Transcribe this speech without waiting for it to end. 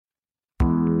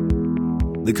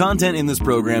The content in this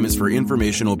program is for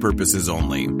informational purposes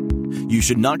only. You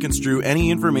should not construe any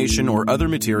information or other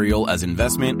material as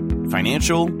investment,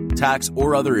 financial, tax,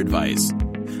 or other advice.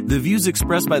 The views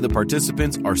expressed by the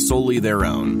participants are solely their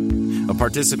own. A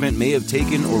participant may have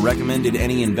taken or recommended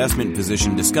any investment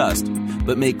position discussed,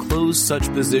 but may close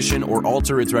such position or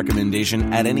alter its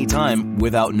recommendation at any time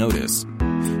without notice.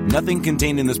 Nothing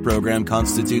contained in this program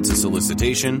constitutes a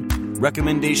solicitation,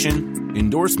 recommendation,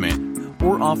 endorsement,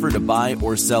 or offer to buy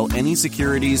or sell any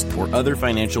securities or other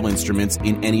financial instruments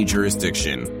in any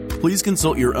jurisdiction. Please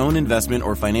consult your own investment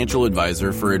or financial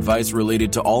advisor for advice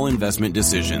related to all investment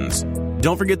decisions.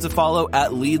 Don't forget to follow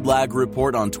at Lead Lag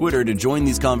Report on Twitter to join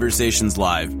these conversations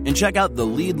live, and check out the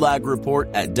Lead Lag Report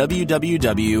at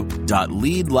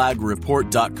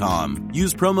www.leadlagreport.com.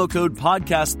 Use promo code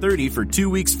podcast30 for 2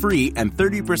 weeks free and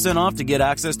 30% off to get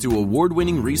access to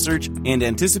award-winning research and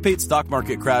anticipate stock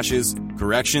market crashes,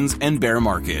 corrections, and bear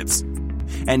markets.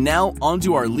 And now, on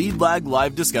to our Lead Lag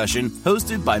live discussion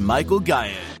hosted by Michael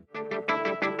Guyett.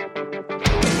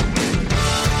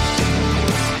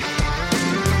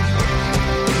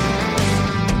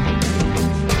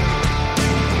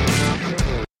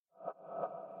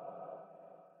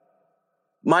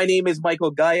 My name is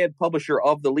Michael Guyett, publisher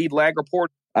of the Lead Lag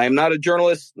Report. I am not a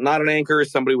journalist, not an anchor,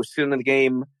 somebody who's sitting in the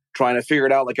game trying to figure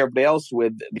it out like everybody else,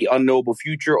 with the unknowable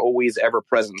future always ever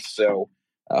present. So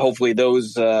hopefully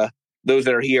those that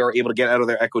are here are able to get out of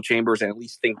their echo chambers and at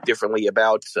least think differently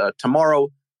about tomorrow.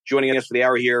 Joining us for the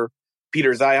hour here,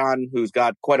 Peter Zeihan, who's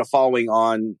got quite a following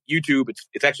on YouTube. It's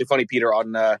actually funny, Peter,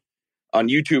 on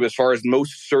YouTube, as far as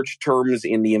most search terms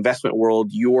in the investment world,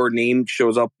 your name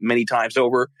shows up many times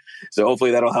over. So hopefully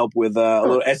that'll help with a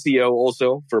little SEO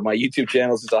also for my YouTube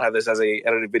channel, since I'll have this as a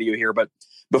edited video here. But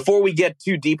before we get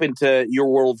too deep into your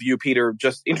worldview, Peter,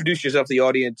 just introduce yourself to the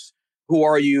audience. Who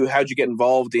are you? How'd you get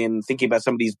involved in thinking about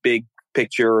some of these big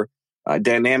picture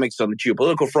dynamics on the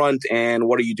geopolitical front, and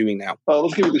what are you doing now?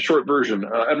 Let's give you the short version.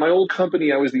 At my old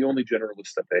company, I was the only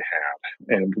generalist that they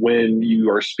had. And when you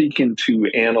are speaking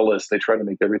to analysts, they try to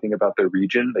make everything about their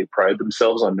region. They pride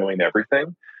themselves on knowing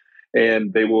everything.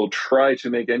 And they will try to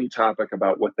make any topic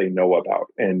about what they know about.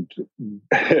 And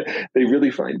they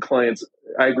really find clients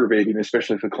aggravating,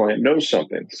 especially if the client knows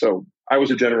something. So I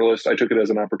was a generalist. I took it as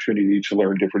an opportunity to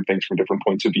learn different things from different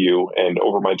points of view. And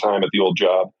over my time at the old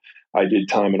job, I did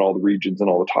time in all the regions and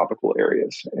all the topical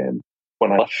areas. And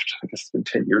when I left, I guess it's been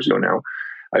 10 years ago now,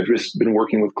 I've just been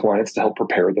working with clients to help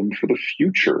prepare them for the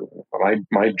future.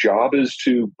 My job is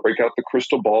to break out the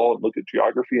crystal ball and look at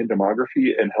geography and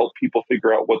demography and help people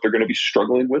figure out what they're going to be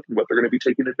struggling with and what they're going to be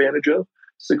taking advantage of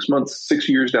 6 months, 6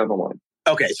 years down the line.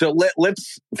 Okay, so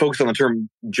let's focus on the term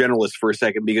generalist for a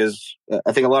second, because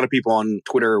I think a lot of people on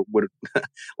Twitter would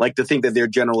like to think that they're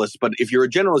generalists. But if you're a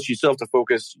generalist, you still have to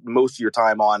focus most of your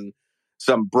time on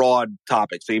some broad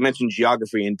topics. So you mentioned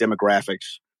geography and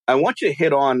demographics. I want you to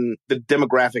hit on the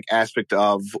demographic aspect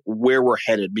of where we're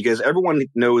headed, because everyone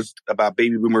knows about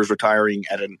baby boomers retiring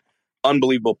at an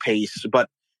unbelievable pace. But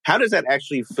how does that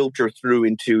actually filter through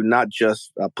into not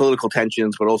just political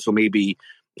tensions, but also maybe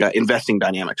investing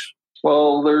dynamics?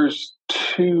 Well, there's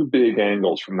two big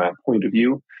angles from that point of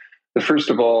view. The first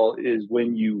of all is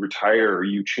when you retire,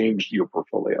 you change your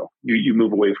portfolio. You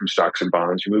move away from stocks and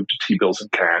bonds, you move to T-bills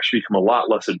and cash, you become a lot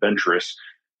less adventurous,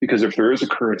 because if there is a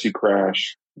currency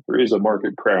crash, if there is a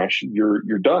market crash, you're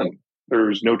done.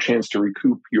 There's no chance to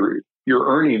recoup your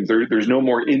earnings. There's no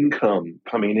more income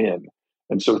coming in.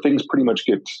 And so things pretty much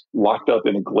get locked up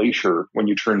in a glacier when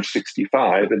you turn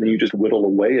 65, and then you just whittle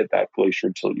away at that glacier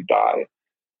until you die.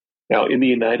 Now, in the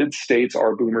United States,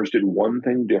 our boomers did one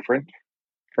thing different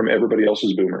from everybody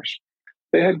else's boomers.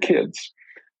 They had kids.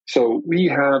 So we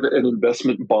have an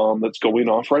investment bomb that's going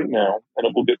off right now, and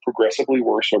it will get progressively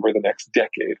worse over the next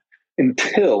decade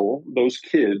until those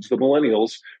kids, the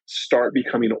millennials, start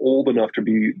becoming old enough to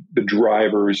be the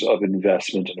drivers of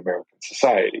investment in American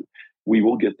society. We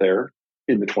will get there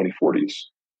in the 2040s.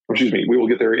 We will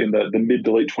get there in the mid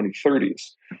to late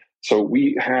 2030s. So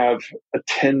we have a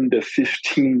 10 to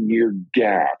 15 year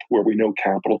gap where we know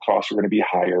capital costs are going to be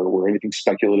higher, where anything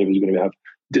speculative is going to have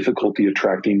difficulty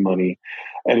attracting money.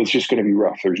 And it's just going to be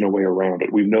rough. There's no way around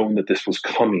it. We've known that this was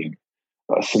coming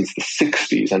since the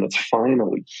 60s, and it's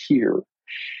finally here.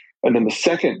 And then the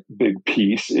second big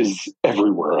piece is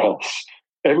everywhere else.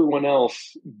 Everyone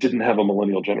else didn't have a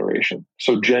millennial generation.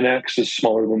 So Gen X is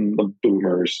smaller than the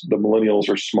boomers. The millennials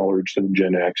are smaller than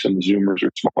Gen X, and the Zoomers are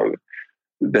smaller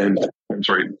the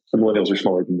millennials are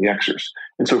smaller than the Xers.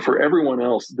 And so for everyone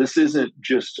else, this isn't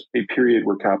just a period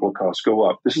where capital costs go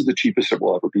up. This is the cheapest it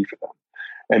will ever be for them.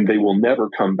 And they will never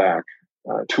come back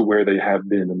to where they have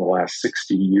been in the last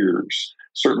 60 years.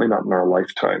 certainly not in our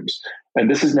lifetimes. And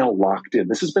this is now locked in.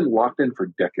 This has been locked in for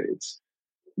decades.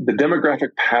 The demographic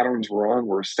patterns we're on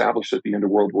were established at the end of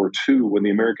World War II when the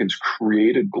Americans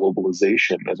created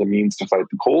globalization as a means to fight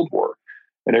the Cold War.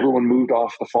 And everyone moved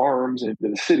off the farms into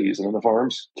the cities. And on the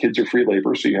farms, kids are free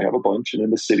labor, so you have a bunch. And in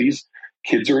the cities,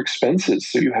 kids are expenses,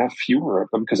 so you have fewer of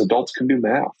them because adults can do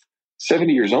math.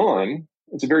 70 years on,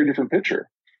 it's a very different picture.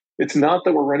 It's not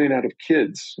that we're running out of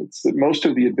kids. It's that most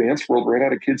of the advanced world ran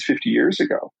out of kids 50 years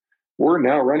ago. We're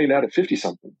now running out of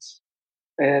 50-somethings.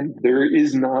 And there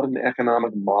is not an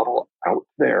economic model out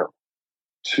there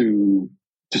to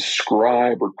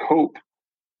describe or cope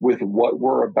with what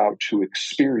we're about to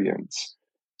experience.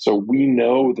 So we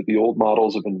know that the old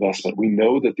models of investment, we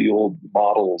know that the old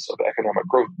models of economic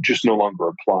growth just no longer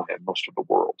apply in most of the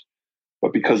world.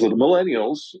 But because of the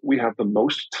millennials, we have the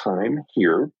most time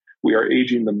here. We are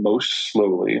aging the most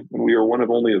slowly, and we are one of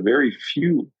only a very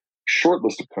few short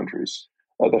list of countries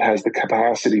that has the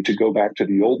capacity to go back to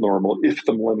the old normal if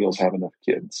the millennials have enough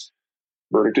kids.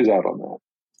 Verdict is out on that.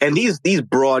 And these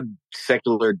broad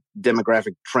secular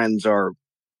demographic trends are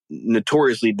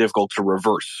notoriously difficult to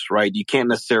reverse, right? You can't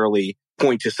necessarily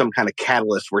point to some kind of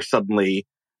catalyst where suddenly,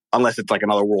 unless it's like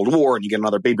another world war and you get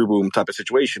another baby boom type of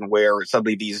situation where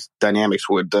suddenly these dynamics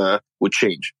would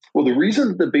change. Well, the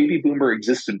reason the baby boomer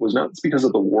existed was not because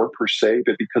of the war per se,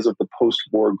 but because of the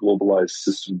post-war globalized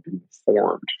system being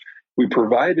formed. We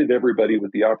provided everybody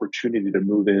with the opportunity to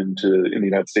move into, in the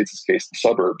United States' case, the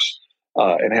suburbs,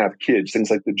 and have kids.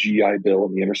 Things like the GI Bill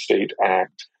and the Interstate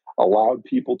Act allowed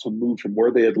people to move from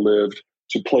where they had lived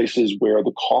to places where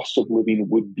the cost of living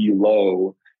would be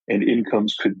low and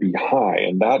incomes could be high.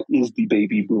 And that is the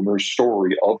baby boomer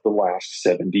story of the last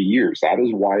 70 years. That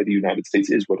is why the United States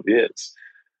is what it is.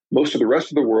 Most of the rest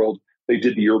of the world, they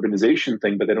did the urbanization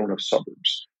thing, but they don't have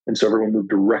suburbs. And so everyone moved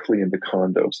directly into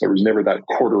condos. There was never that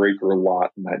quarter-acre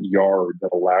lot in that yard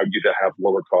that allowed you to have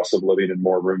lower cost of living and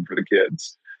more room for the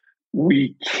kids.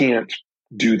 We can't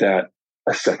do that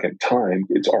a second time.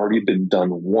 It's already been done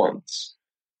once.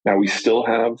 Now, we still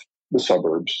have the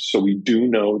suburbs, so we do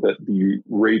know that the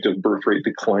rate of birth rate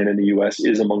decline in the U.S.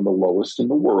 is among the lowest in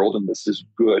the world, and this is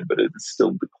good, but it is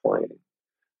still declining.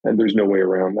 And there's no way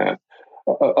around that.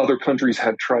 Other countries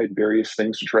have tried various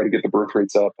things to try to get the birth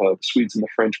rates up. The Swedes and the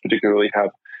French particularly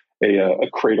have a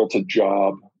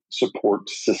cradle-to-job support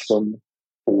system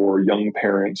for young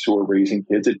parents who are raising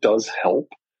kids. It does help,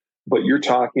 but you're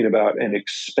talking about an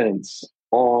expense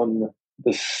on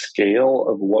the scale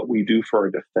of what we do for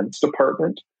our Defense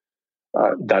Department.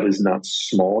 That is not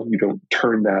small. You don't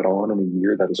turn that on in a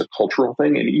year. That is a cultural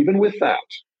thing. And even with that,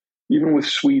 even with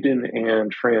Sweden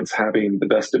and France having the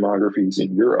best demographies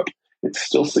in Europe, it's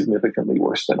still significantly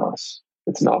worse than us.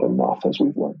 It's not enough, as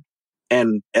we've learned.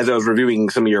 And as I was reviewing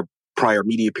some of your prior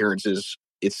media appearances,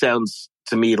 it sounds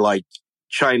to me like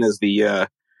China's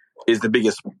is the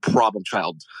biggest problem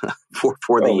child for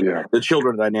the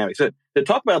children dynamics. So to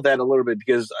talk about that a little bit,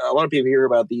 because a lot of people hear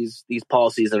about these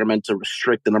policies that are meant to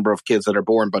restrict the number of kids that are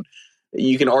born, but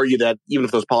you can argue that even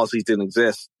if those policies didn't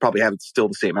exist, probably have still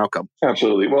the same outcome.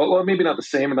 Absolutely. Well, maybe not the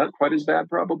same and not quite as bad,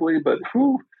 probably, but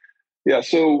whew. Yeah,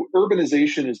 so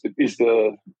urbanization is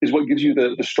what gives you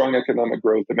the strong economic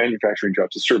growth, the manufacturing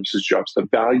jobs, the services jobs, the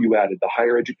value added, the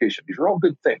higher education. These are all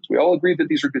good things. We all agree that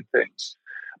these are good things.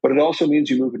 But it also means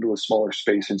you move into a smaller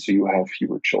space and so you have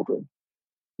fewer children.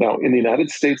 Now, in the United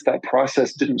States, that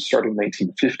process didn't start in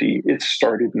 1950. It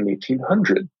started in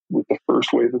 1800 with the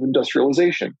first wave of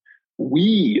industrialization.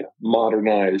 We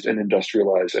modernized and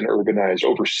industrialized and urbanized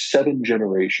over 7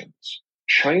 generations.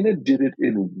 China did it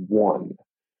in 1.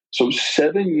 So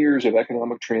 7 years of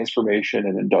economic transformation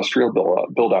and industrial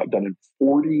build out done in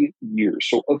 40 years.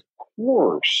 So of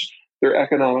course, their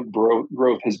economic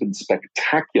growth has been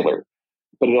spectacular,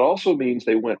 but it also means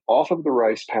they went off of the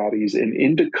rice paddies and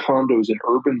into condos in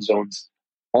urban zones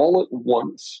all at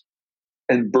once.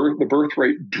 And the birth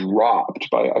rate dropped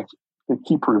by, I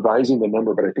keep revising the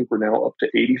number, but I think we're now up to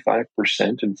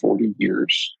 85% in 40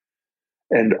 years.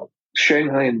 And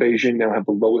Shanghai and Beijing now have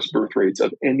the lowest birth rates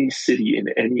of any city in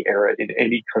any era in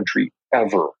any country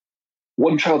ever.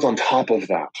 One child's on top of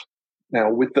that. Now,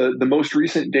 with the most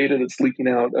recent data that's leaking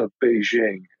out of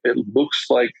Beijing, it looks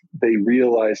like they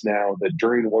realize now that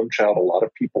during one child, a lot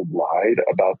of people lied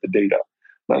about the data.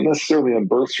 Not necessarily on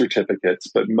birth certificates,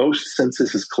 but most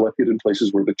census is collected in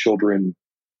places where the children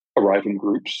arrive in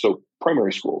groups, so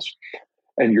primary schools.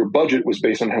 And your budget was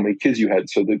based on how many kids you had.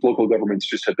 So the local governments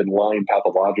just have been lying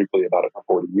pathologically about it for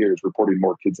 40 years, reporting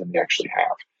more kids than they actually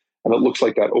have. And it looks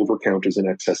like that overcount is in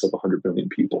excess of 100 million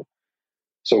people.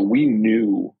 So we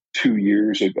knew 2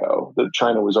 years ago that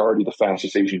China was already the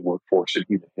fastest aging workforce in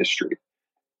human history.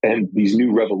 And these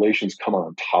new revelations come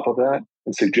on top of that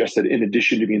and suggest that in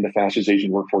addition to being the fastest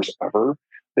aging workforce ever,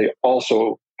 they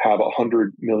also have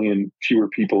 100 million fewer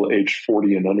people aged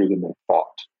 40 and under than they thought.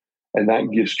 And that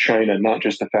gives China not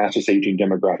just the fastest aging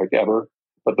demographic ever,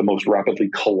 but the most rapidly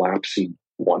collapsing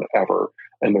one ever.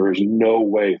 And there is no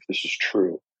way, if this is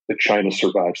true, that China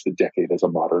survives the decade as a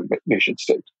modern nation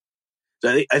state.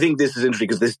 So I think this is interesting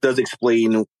because this does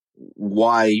explain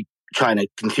why China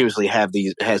continuously has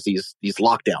these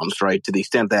lockdowns, right? To the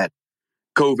extent that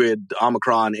COVID,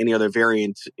 Omicron, any other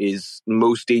variant is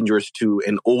most dangerous to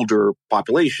an older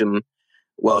population.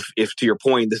 Well, if to your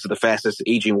point, this is the fastest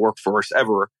aging workforce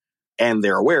ever, and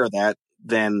they're aware of that,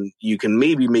 then you can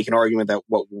maybe make an argument that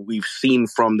what we've seen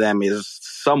from them is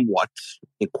somewhat,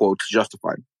 in quotes,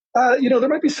 justified. There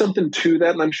might be something to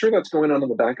that, and I'm sure that's going on in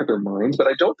the back of their minds, but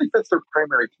I don't think that's their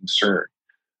primary concern.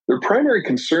 Their primary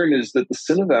concern is that the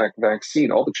Sinovac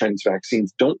vaccine, all the Chinese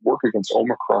vaccines, don't work against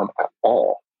Omicron at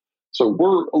all. So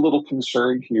we're a little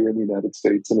concerned here in the United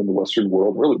States and in the Western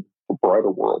world, really the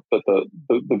broader world, that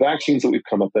the vaccines that we've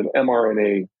come up with,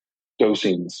 mRNA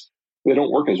dosings, they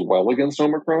don't work as well against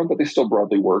Omicron, but they still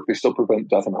broadly work. They still prevent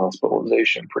death and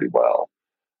hospitalization pretty well.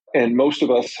 And most of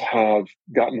us have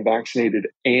gotten vaccinated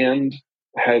and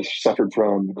have suffered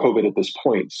from COVID at this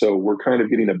point. So we're kind of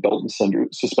getting a belt and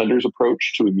suspenders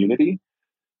approach to immunity.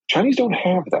 Chinese don't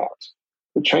have that.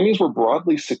 The Chinese were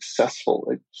broadly successful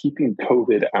at keeping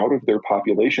COVID out of their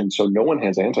population, so no one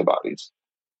has antibodies.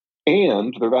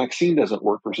 And their vaccine doesn't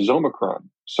work versus Omicron.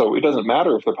 So it doesn't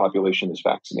matter if their population is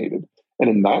vaccinated. And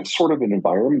in that sort of an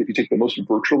environment, if you take the most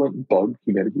virulent bug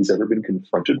humanity's ever been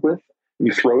confronted with, and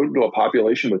you throw it into a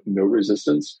population with no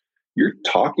resistance, you're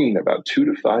talking about 2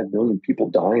 to 5 million people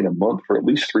dying a month for at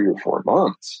least 3 or 4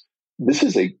 months. This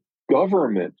is a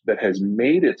government that has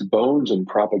made its bones in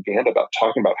propaganda about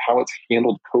talking about how it's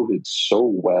handled COVID so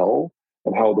well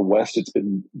and how the West, it's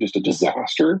been just a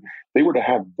disaster. They were to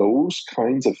have those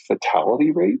kinds of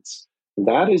fatality rates.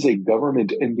 That is a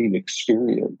government-ending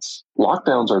experience.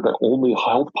 Lockdowns are the only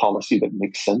health policy that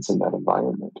makes sense in that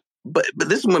environment. But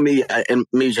this is what me, and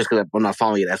maybe just because I'm not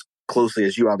following it as closely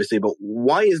as you, obviously, but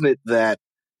why isn't it that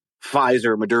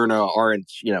Pfizer, Moderna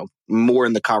aren't, more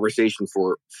in the conversation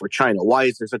for China? Why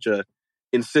is there such a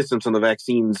insistence on the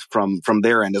vaccines from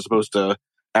their end as opposed to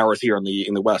ours here in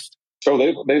the West? So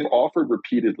they've offered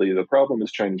repeatedly. The problem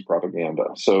is Chinese propaganda.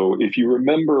 So if you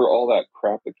remember all that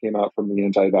crap that came out from the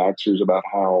anti-vaxxers about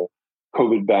how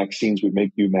COVID vaccines would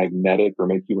make you magnetic or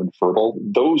make you infertile,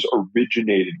 those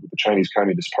originated with the Chinese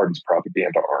Communist Party's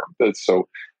propaganda arm. So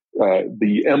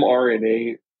the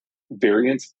mRNA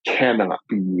variants cannot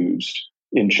be used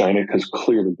in China because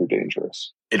clearly they're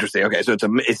dangerous. Interesting. Okay, so it's a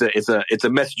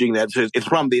messaging it's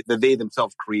probably that they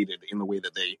themselves created in the way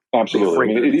that they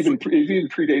absolutely. It even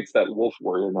predates that wolf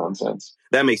warrior nonsense.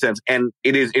 That makes sense, and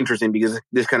it is interesting because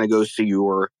this kind of goes to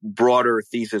your broader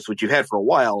thesis, which you've had for a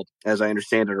while, as I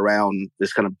understand it, around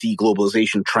this kind of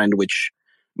deglobalization trend, which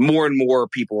more and more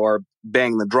people are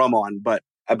banging the drum on. But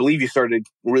I believe you started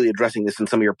really addressing this in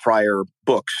some of your prior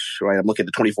books, right? I'm looking at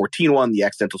the 2014 one, The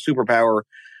Accidental Superpower,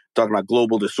 talking about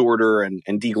global disorder and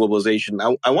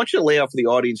deglobalization. I want you to lay out for the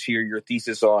audience here your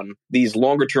thesis on these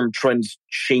longer-term trends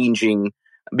changing,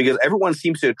 because everyone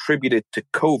seems to attribute it to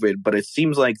COVID, but it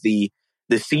seems like the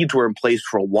seeds were in place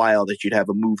for a while that you'd have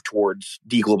a move towards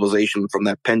deglobalization from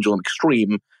that pendulum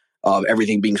extreme of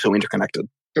everything being so interconnected.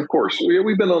 Of course.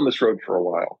 We've been on this road for a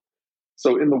while.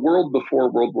 So in the world before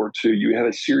World War II, you had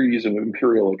a series of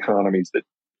imperial economies that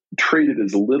traded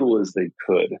as little as they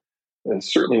could. And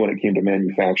certainly when it came to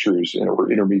manufacturers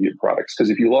or intermediate products. Because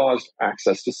if you lost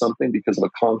access to something because of a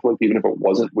conflict, even if it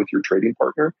wasn't with your trading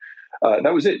partner,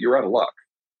 that was it. You're out of luck.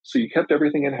 So you kept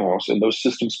everything in-house, and those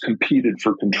systems competed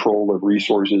for control of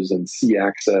resources and sea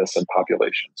access and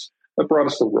populations. That brought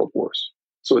us to world wars.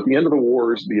 So at the end of the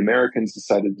wars, the Americans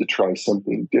decided to try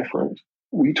something different.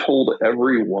 We told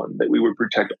everyone that we would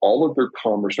protect all of their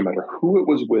commerce, no matter who it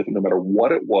was with, no matter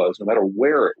what it was, no matter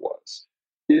where it was,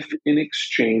 if in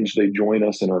exchange they join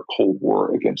us in our Cold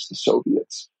War against the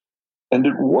Soviets. And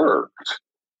it worked.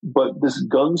 But this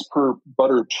guns per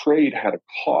butter trade had a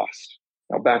cost.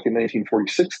 Now, back in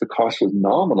 1946, the cost was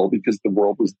nominal because the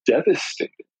world was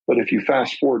devastated. But if you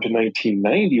fast forward to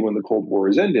 1990, when the Cold War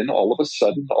is ending, all of a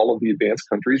sudden, all of the advanced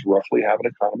countries roughly have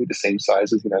an economy the same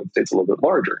size as the United States, a little bit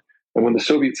larger. And when the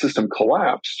Soviet system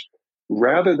collapsed,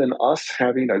 rather than us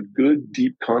having a good,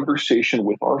 deep conversation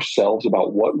with ourselves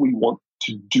about what we want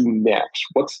to do next,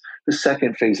 what's the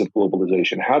second phase of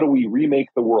globalization? How do we remake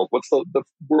the world? What's the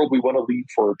world we want to leave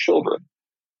for our children?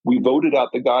 We voted out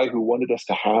the guy who wanted us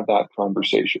to have that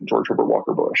conversation, George Herbert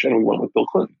Walker Bush, and we went with Bill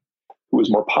Clinton, who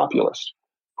was more populist.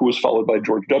 who was followed by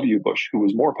George W. Bush, who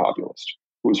was more populist,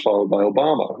 who was followed by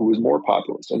Obama, who was more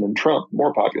populist, and then Trump,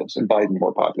 more populist, and Biden,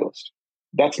 more populist.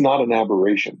 That's not an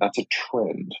aberration. That's a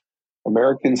trend.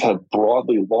 Americans have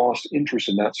broadly lost interest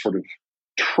in that sort of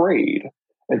trade.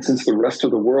 And since the rest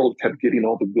of the world kept getting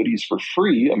all the goodies for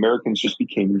free, Americans just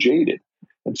became jaded.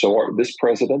 And so this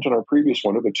president and our previous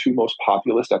one are the two most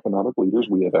populist economic leaders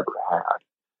we have ever had.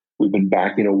 We've been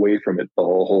backing away from it the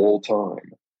whole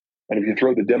time. And if you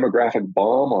throw the demographic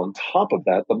bomb on top of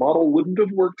that, the model wouldn't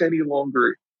have worked any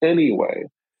longer anyway,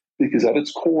 because at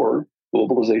its core,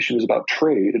 globalization is about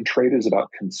trade, and trade is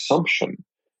about consumption.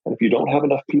 And if you don't have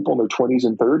enough people in their 20s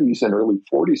and 30s and early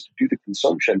 40s to do the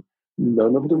consumption,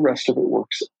 none of the rest of it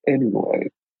works anyway.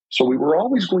 So we were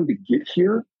always going to get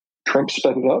here. Trump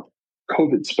sped it up.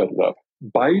 COVID sped it up.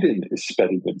 Biden is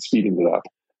speeding it up.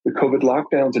 The COVID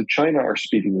lockdowns in China are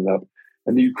speeding it up.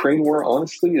 And the Ukraine war,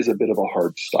 honestly, is a bit of a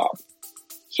hard stop.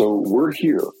 So we're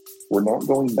here. We're not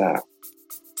going back.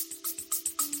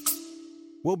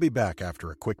 We'll be back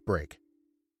after a quick break.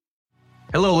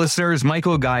 Hello, listeners.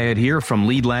 Michael Guyad here from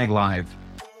Lead Lag Live.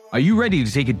 Are you ready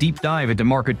to take a deep dive into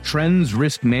market trends,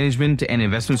 risk management, and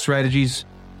investment strategies?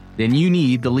 Then you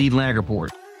need the Lead Lag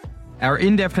Report. Our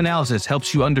in-depth analysis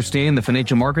helps you understand the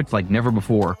financial markets like never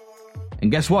before.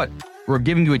 And guess what? We're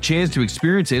giving you a chance to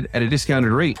experience it at a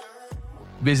discounted rate.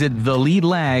 Visit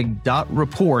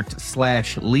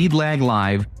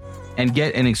theleadlag.report/leadlaglive and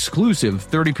get an exclusive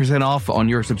 30% off on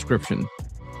your subscription.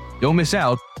 Don't miss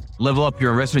out. Level up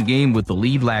your investment game with the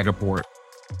Lead Lag Report.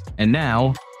 And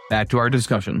now, back to our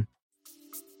discussion.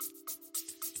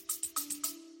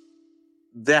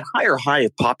 That higher high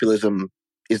of populism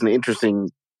is an interesting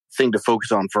thing to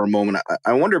focus on for a moment.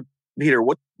 I wonder, Peter,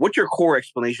 what's your core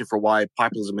explanation for why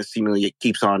populism is seemingly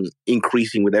keeps on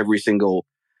increasing with every single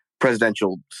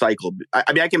presidential cycle?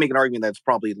 I mean, I can make an argument that's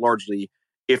probably largely,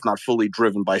 if not fully,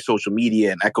 driven by social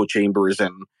media and echo chambers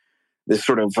and this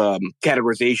sort of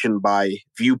categorization by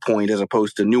viewpoint as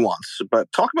opposed to nuance.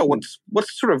 But talk about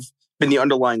what's sort of been the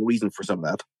underlying reason for some of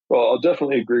that. Well, I'll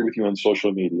definitely agree with you on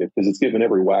social media because it's given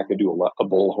every wackadoo a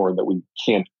bullhorn that we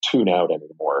can't tune out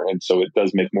anymore. And so it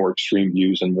does make more extreme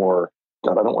views and more,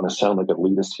 God, I don't want to sound like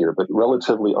elitist here, but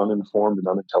relatively uninformed and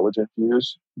unintelligent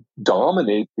views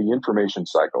dominate the information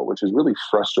cycle, which is really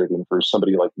frustrating for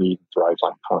somebody like me who thrives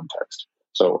on context.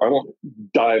 So I won't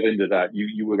dive into that.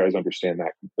 You guys understand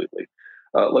that completely.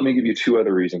 Let me give you two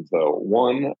other reasons, though.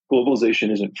 One,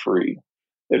 globalization isn't free.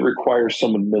 It requires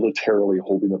someone militarily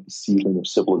holding up the ceiling of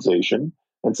civilization.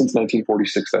 And since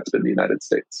 1946, that's been the United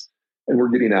States. And we're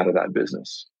getting out of that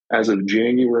business. As of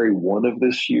January 1 of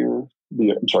this year,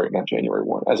 not January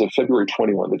 1, as of February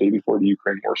 21, the day before the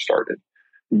Ukraine war started,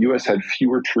 the U.S. had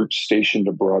fewer troops stationed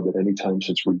abroad than any time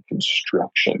since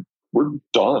Reconstruction. We're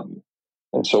done.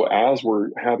 And so as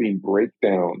we're having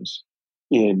breakdowns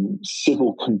in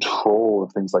civil control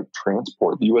of things like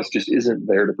transport, the U.S. just isn't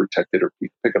there to protect it or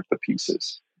pick up the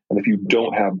pieces. And if you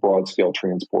don't have broad-scale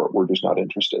transport, we're just not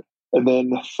interested. And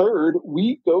then third,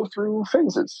 we go through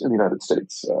phases in the United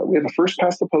States. We have a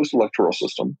first-past-the-post electoral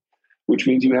system, which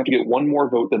means you have to get one more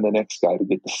vote than the next guy to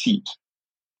get the seat.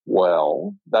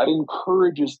 Well, that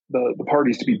encourages the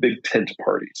parties to be big tent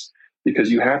parties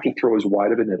because you have to throw as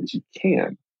wide of a net as you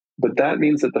can. But that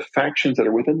means that the factions that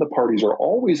are within the parties are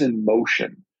always in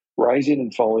motion, rising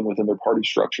and falling within their party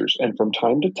structures. And from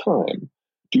time to time,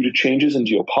 due to changes in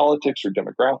geopolitics or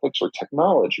demographics or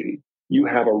technology, you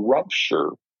have a rupture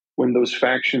when those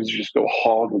factions just go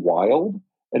hog wild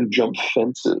and jump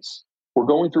fences. We're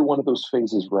going through one of those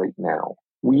phases right now.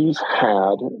 We've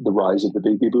had the rise of the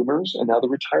baby boomers and now the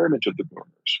retirement of the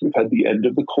boomers. We've had the end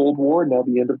of the Cold War, now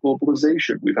the end of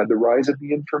globalization. We've had the rise of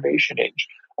the information age.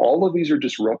 All of these are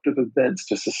disruptive events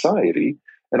to society,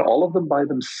 and all of them by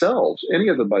themselves, any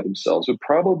of them by themselves, would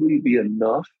probably be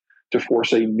enough to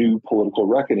force a new political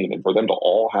reckoning. And for them to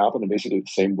all happen in basically the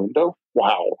same window,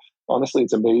 wow. Honestly,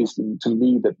 it's amazing to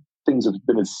me that things have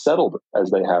been as settled as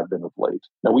they have been of late.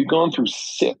 Now, we've gone through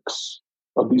 6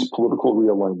 of these political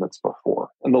realignments before.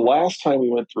 And the last time we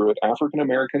went through it, African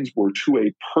Americans were to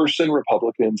a person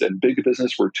Republicans and big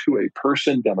business were to a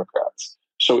person Democrats.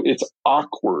 So it's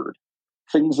awkward.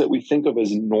 Things that we think of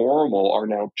as normal are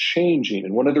now changing.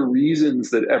 And one of the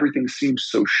reasons that everything seems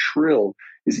so shrill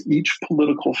is each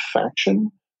political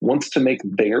faction wants to make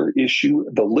their issue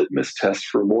the litmus test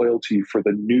for loyalty for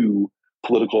the new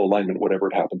political alignment, whatever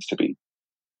it happens to be.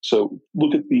 So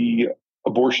look at the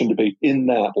abortion debate in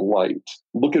that light.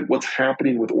 Look at what's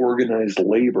happening with organized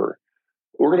labor.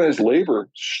 Organized labor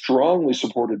strongly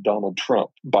supported Donald Trump.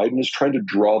 Biden is trying to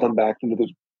draw them back into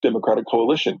the Democratic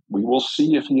coalition. We will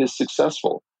see if he is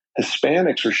successful.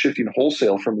 Hispanics are shifting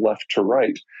wholesale from left to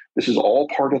right. This is all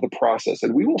part of the process,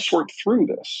 and we will sort through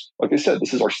this. Like I said,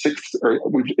 this is our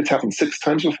it's happened 6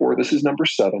 times before. This is number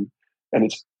 7, and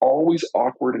it's always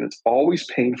awkward, and it's always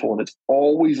painful, and it's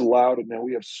always loud, and now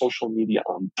we have social media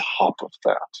on top of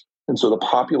that. And so the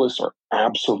populists are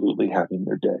absolutely having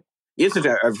their day. Yes,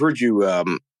 I've heard you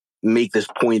make this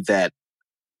point that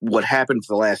what happened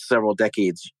for the last several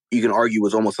decades, you can argue,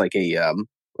 was almost like a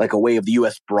way of the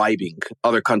U.S. bribing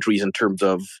other countries in terms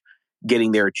of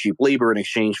getting their cheap labor in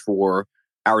exchange for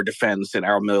our defense and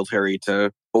our military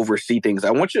to oversee things.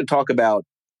 I want you to talk about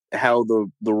how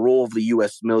the role of the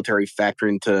U.S. military factor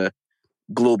into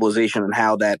globalization and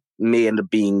how that may end up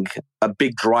being a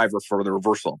big driver for the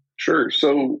reversal. Sure.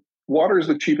 So water is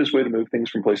the cheapest way to move things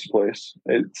from place to place.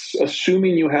 It's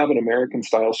assuming you have an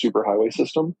American-style superhighway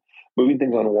system. Moving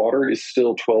things on water is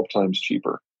still 12 times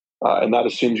cheaper. And that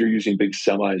assumes you're using big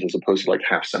semis as opposed to like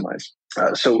half semis.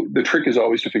 So the trick is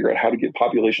always to figure out how to get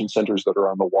population centers that are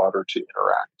on the water to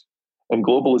interact. And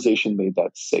globalization made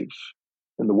that safe.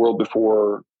 In the world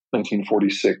before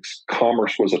 1946,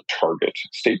 commerce was a target.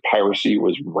 State piracy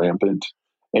was rampant,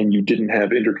 and you didn't have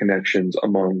interconnections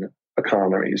among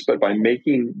economies. But by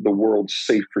making the world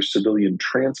safe for civilian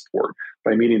transport,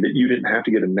 by meaning that you didn't have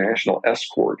to get a national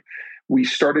escort, we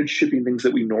started shipping things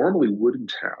that we normally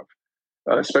wouldn't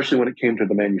have, especially when it came to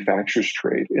the manufacturer's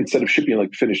trade. Instead of shipping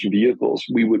like finished vehicles,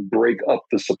 we would break up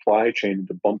the supply chain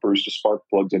into bumpers to spark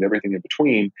plugs and everything in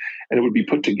between, and it would be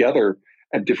put together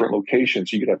at different locations.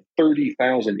 So you could have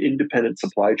 30,000 independent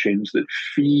supply chains that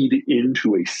feed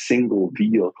into a single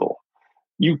vehicle.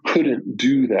 You couldn't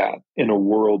do that in a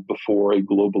world before a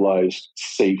globalized,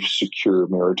 safe, secure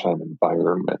maritime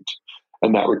environment.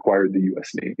 And that required the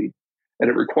U.S. Navy. And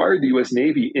it required the U.S.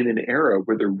 Navy in an era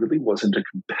where there really wasn't a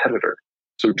competitor.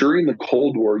 So during the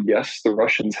Cold War, yes, the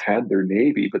Russians had their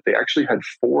Navy, but they actually had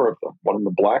 4 of them, one in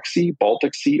the Black Sea,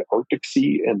 Baltic Sea, Arctic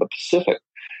Sea, and the Pacific.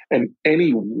 And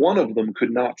any one of them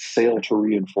could not sail to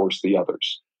reinforce the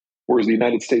others. Whereas the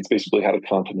United States basically had a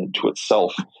continent to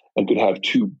itself and could have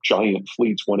 2 giant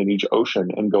fleets, one in each ocean,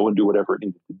 and go and do whatever it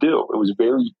needed to do. It was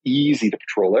very easy to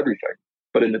patrol everything.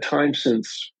 But in the time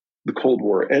since the Cold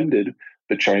War ended,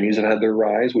 the Chinese have had their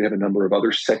rise. We have a number of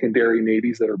other secondary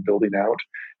navies that are building out.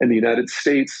 And the United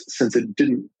States, since it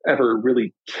didn't ever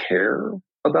really care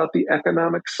about the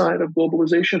economic side of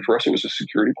globalization, for us it was a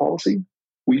security policy,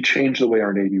 we changed the way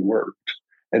our Navy worked.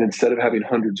 And instead of having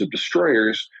hundreds of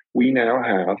destroyers, we now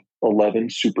have 11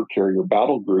 supercarrier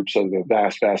battle groups of the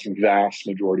vast, vast, vast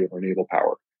majority of our naval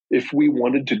power. If we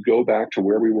wanted to go back to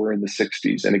where we were in the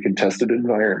 60s in a contested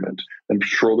environment and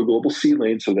patrol the global sea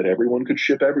lane so that everyone could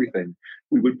ship everything,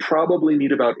 we would probably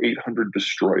need about 800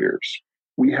 destroyers.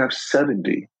 We have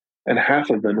 70, and half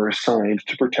of them are assigned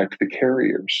to protect the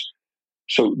carriers.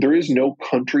 So there is no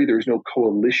country, there is no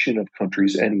coalition of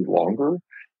countries any longer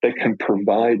that can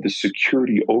provide the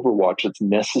security overwatch that's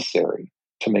necessary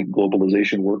to make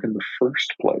globalization work in the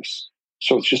first place.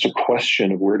 So it's just a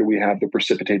question of where do we have the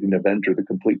precipitating event or the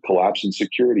complete collapse in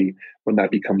security when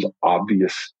that becomes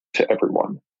obvious to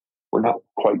everyone. We're not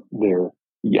quite there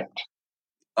yet.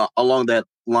 Along that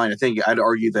line, I think I'd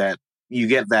argue that you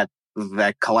get that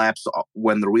collapse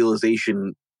when the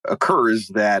realization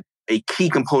occurs that a key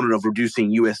component of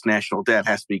reducing U.S. national debt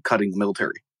has to be cutting the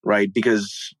military, right?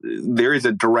 Because there is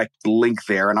a direct link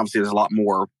there, and obviously there's a lot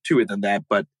more to it than that,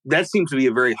 but that seems to be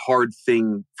a very hard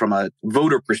thing from a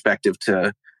voter perspective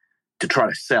to try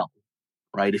to sell,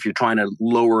 right? If you're trying to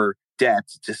lower debt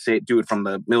to do it from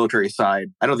the military side,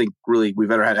 I don't think really we've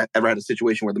ever had a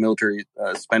situation where the military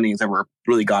spending has ever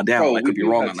really gone down. I could be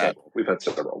wrong on that. We've had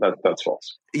several. That's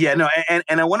false. Yeah, no,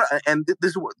 and I want to, and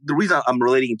this the reason I'm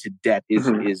relating to debt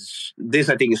is this,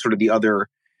 I think, is sort of the other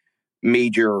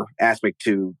major aspect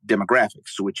to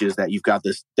demographics, which is that you've got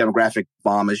this demographic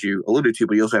bomb, as you alluded to,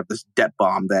 but you also have this debt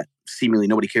bomb that seemingly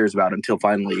nobody cares about until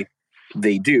finally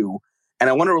they do. And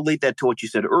I want to relate that to what you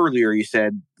said earlier. You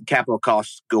said capital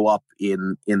costs go up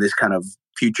in this kind of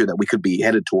future that we could be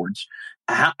headed towards.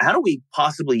 How do we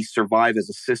possibly survive as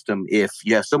a system if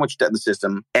you have so much debt in the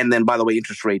system, and then, by the way,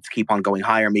 interest rates keep on going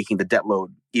higher, making the debt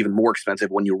load even more expensive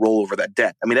when you roll over that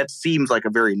debt? I mean, that seems like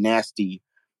a very nasty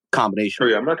combination. Oh,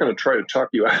 yeah, I'm not going to try to talk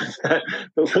you out of that,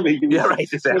 but let me give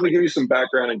you some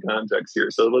background and context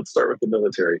here. So let's start with the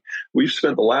military. We've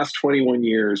spent the last 21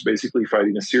 years basically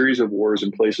fighting a series of wars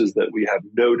in places that we have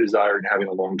no desire in having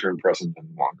a long-term presence any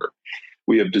longer.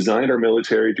 We have designed our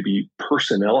military to be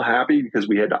personnel happy because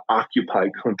we had to occupy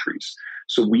countries.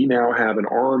 So we now have an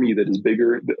army that is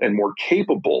bigger and more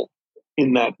capable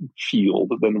in that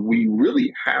field than we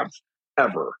really have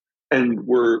ever. And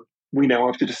we're we now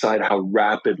have to decide how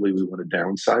rapidly we want to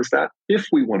downsize that. If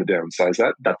we want to downsize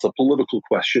that, that's a political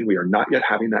question. We are not yet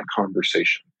having that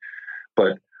conversation.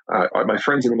 But my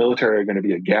friends in the military are going to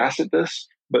be aghast at this.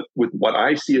 But with what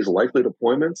I see as likely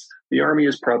deployments, the Army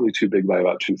is probably too big by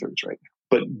about 2/3 right now.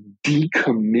 But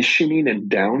decommissioning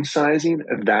and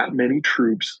downsizing that many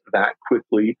troops that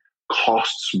quickly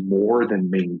costs more than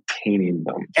maintaining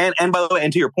them. And by the way,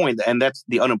 and to your point, and that's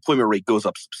the unemployment rate goes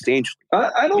up substantially.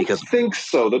 I don't think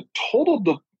so. The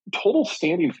total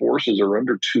standing forces are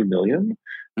under 2 million.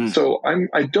 So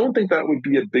I don't think that would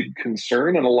be a big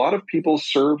concern. And a lot of people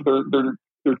serve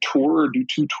their tour or do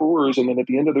 2 tours, and then at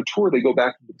the end of the tour, they go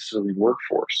back to the civilian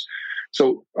workforce.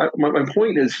 So my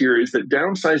point is that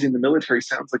downsizing the military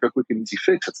sounds like a quick and easy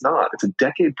fix. It's not. It's a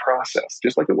decade process,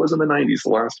 just like it was in the 90s, the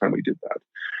last time we did that.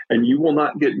 And you will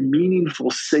not get meaningful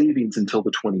savings until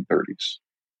the 2030s.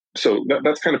 So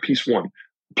that's kind of piece one.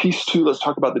 Piece two, let's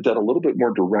talk about the debt a little bit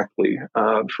more directly.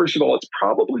 First of all, it's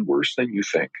probably worse than you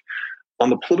think. On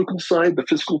the political side, the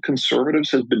fiscal conservatives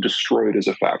have been destroyed as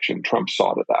a faction. Trump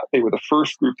saw to that. They were the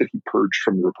first group that he purged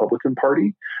from the Republican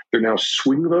Party. They're now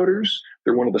swing voters.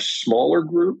 They're one of the smaller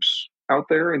groups out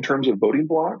there in terms of voting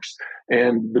blocks.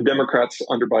 And the Democrats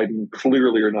under Biden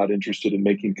clearly are not interested in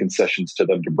making concessions to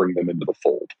them to bring them into the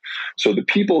fold. So the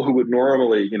people who would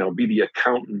normally, be the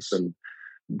accountants and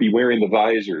be wearing the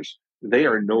visors, they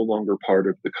are no longer part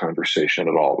of the conversation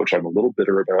at all, which I'm a little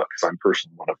bitter about because I'm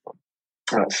personally one of them.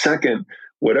 Second,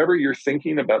 whatever you're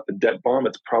thinking about the debt bomb,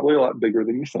 it's probably a lot bigger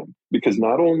than you think, because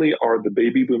not only are the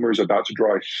baby boomers about to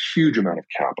draw a huge amount of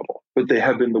capital, but they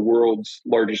have been the world's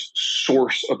largest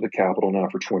source of the capital now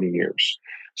for 20 years.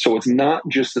 So it's not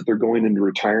just that they're going into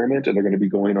retirement and they're going to be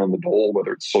going on the dole,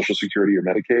 whether it's Social Security or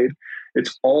Medicaid.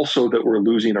 It's also that we're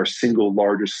losing our single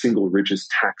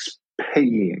richest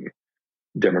tax-paying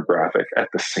demographic at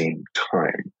the same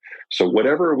time. So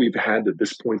whatever we've had at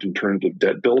this point in terms of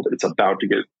debt build, it's about to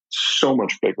get so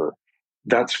much bigger.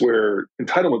 That's where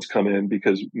entitlements come in,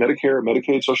 because Medicare,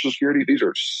 Medicaid, Social Security, these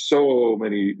are so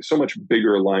much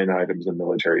bigger line items than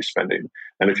military spending.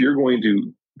 And if you're going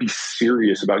to be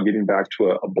serious about getting back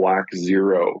to a black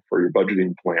zero for your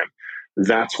budgeting plan,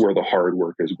 that's where the hard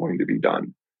work is going to be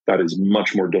done. That is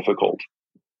much more difficult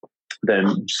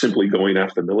than simply going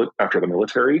after the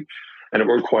military. And it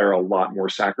will require a lot more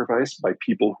sacrifice by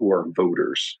people who are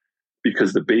voters,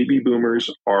 because the baby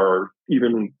boomers are,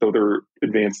 even though they're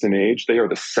advanced in age, they are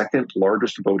the second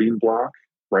largest voting bloc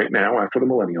right now after the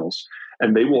millennials,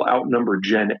 and they will outnumber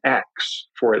Gen X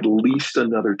for at least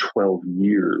another 12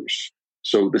 years.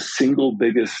 So the single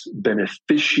biggest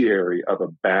beneficiary of a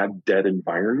bad debt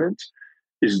environment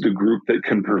is the group that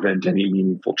can prevent any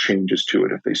meaningful changes to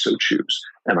it if they so choose.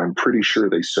 And I'm pretty sure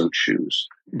they so choose.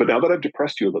 But now that I've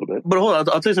depressed you a little bit. But hold on,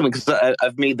 I'll tell you something, because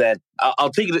I've made that.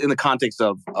 I'll take it in the context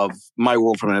of my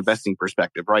world from an investing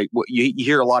perspective, right? You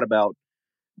hear a lot about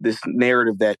this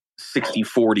narrative that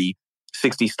 60-40,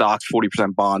 60 stocks,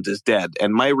 40% bonds is dead.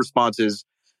 And my response is,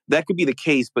 that could be the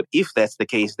case, but if that's the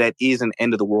case, that is an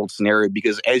end of the world scenario,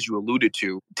 because as you alluded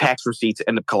to, tax receipts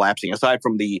end up collapsing. Aside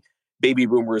from the baby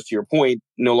boomers, to your point,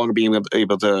 no longer being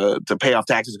able to pay off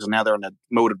taxes because now they're in a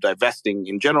mode of divesting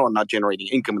in general and not generating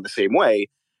income in the same way.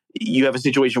 You have a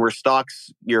situation where stocks,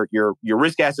 your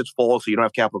risk assets fall, so you don't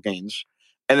have capital gains.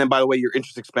 And then, by the way, your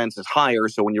interest expense is higher,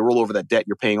 so when you roll over that debt,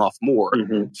 you're paying off more.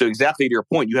 Mm-hmm. So exactly to your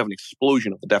point, you have an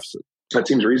explosion of the deficit. That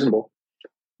seems reasonable.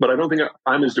 But I don't think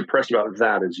I'm as depressed about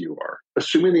that as you are.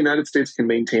 Assuming the United States can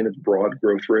maintain its broad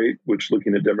growth rate, which,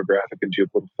 looking at demographic and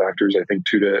geopolitical factors, I think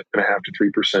 2.5 to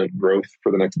 3% growth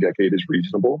for the next decade is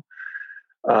reasonable.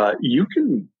 You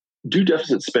can do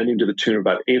deficit spending to the tune of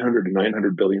about $800 to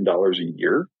 $900 billion a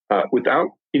year without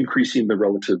increasing the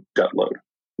relative debt load.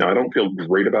 Now, I don't feel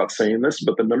great about saying this,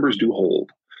 but the numbers do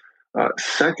hold.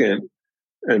 Second,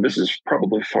 and this is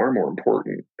probably far more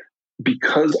important,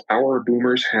 because our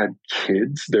boomers had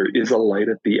kids, there is a light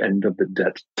at the end of the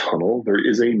debt tunnel. There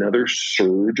is another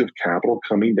surge of capital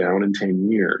coming down in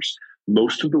 10 years.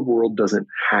 Most of the world doesn't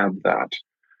have that.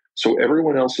 So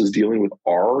everyone else is dealing with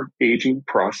our aging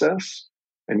process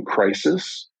and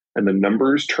crisis, and the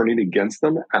numbers turning against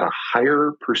them at a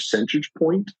higher percentage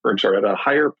point, at a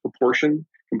higher proportion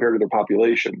compared to their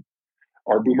population.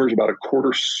 Our boomers about a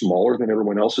quarter smaller than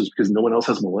everyone else's because no one else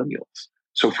has millennials.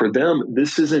 So for them,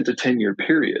 this isn't a 10-year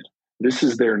period. This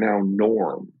is their now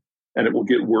norm. And it will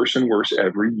get worse and worse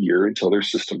every year until their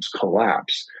systems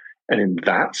collapse. And in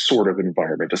that sort of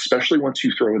environment, especially once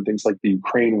you throw in things like the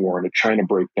Ukraine war and a China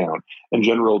breakdown and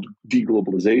general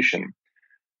deglobalization,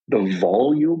 the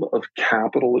volume of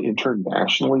capital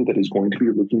internationally that is going to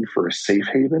be looking for a safe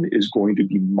haven is going to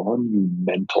be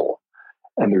monumental.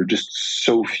 And there are just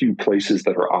so few places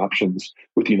that are options,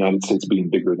 with the United States being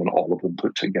bigger than all of them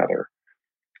put together.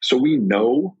 So we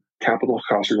know capital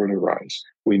costs are going to rise.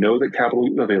 We know that capital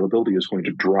availability is going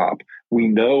to drop. We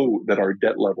know that our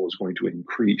debt level is going to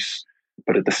increase.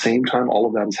 But at the same time, all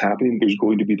of that is happening, there's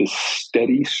going to be this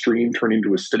steady stream turning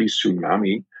into a steady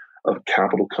tsunami of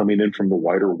capital coming in from the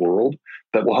wider world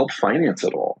that will help finance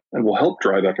it all and will help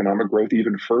drive economic growth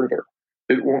even further.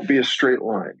 It won't be a straight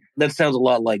line. That sounds a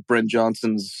lot like Brent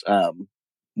Johnson's,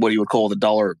 what you would call the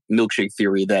dollar milkshake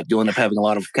theory, that you'll end up having a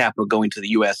lot of capital going to the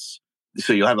U.S.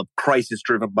 So you'll have a crisis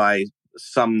driven by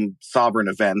some sovereign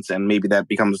events, and maybe that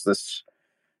becomes this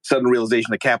sudden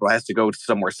realization that capital has to go to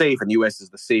somewhere safe, and the U.S. is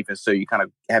the safest. So you kind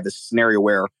of have this scenario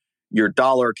where your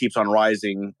dollar keeps on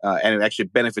rising, and it actually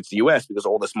benefits the U.S. because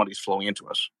all this money is flowing into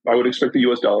us. I would expect the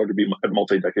U.S. dollar to be at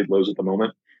multi-decade lows at the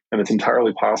moment, and it's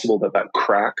entirely possible that that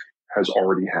crack has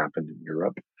already happened in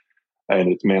Europe,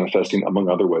 and it's manifesting, among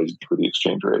other ways, through the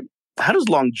exchange rate. How does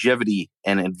longevity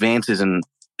and advances in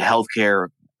healthcare,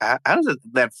 how does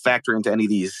that factor into any of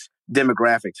these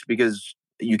demographics? Because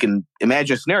you can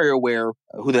imagine a scenario where,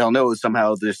 who the hell knows,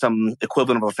 somehow there's some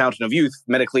equivalent of a fountain of youth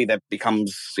medically that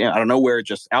becomes, out of nowhere,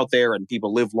 just out there, and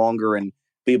people live longer and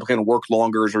people can work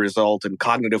longer as a result, and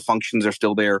cognitive functions are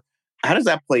still there. How does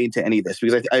that play into any of this?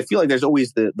 Because I feel like there's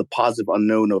always the positive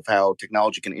unknown of how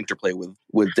technology can interplay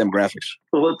with demographics.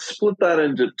 Well, let's split that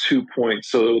into 2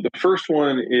 points. So the first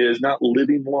one is not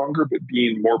living longer, but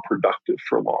being more productive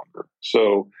for longer.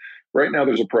 So right now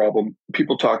there's a problem.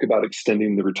 People talk about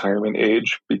extending the retirement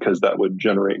age because that would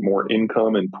generate more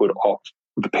income and put off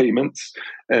the payments.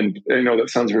 And that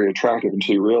sounds very attractive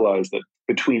until you realize that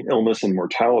between illness and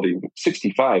mortality,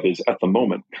 65 is at the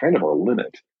moment kind of our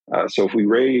limit. So if we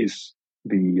raise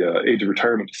the age of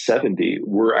retirement to 70,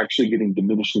 we're actually getting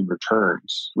diminishing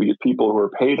returns. We get people who are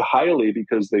paid highly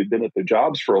because they've been at their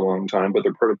jobs for a long time, but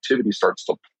their productivity starts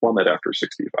to plummet after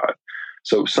 65.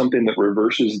 So something that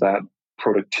reverses that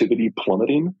productivity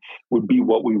plummeting would be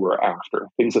what we were after.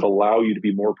 Things that allow you to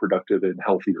be more productive and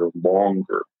healthier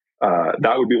longer.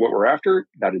 That would be what we're after.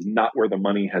 That is not where the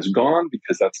money has gone,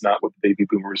 because that's not what the baby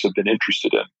boomers have been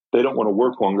interested in. They don't want to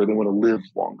work longer. They want to live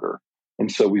longer.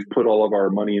 And so we've put all of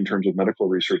our money in terms of medical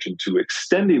research into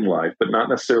extending life, but not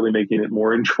necessarily making it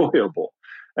more enjoyable.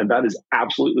 And that is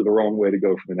absolutely the wrong way to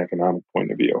go from an economic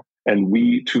point of view. And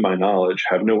we, to my knowledge,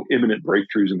 have no imminent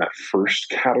breakthroughs in that first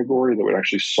category that would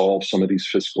actually solve some of these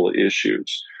fiscal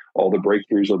issues. All the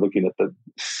breakthroughs are looking at the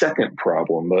second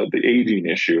problem, the aging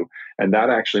issue, and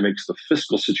that actually makes the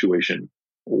fiscal situation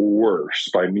worse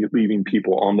by leaving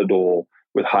people on the dole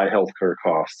with high healthcare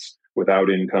costs, without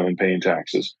income and paying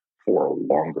taxes for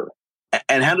longer.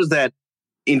 And how does that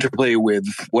interplay with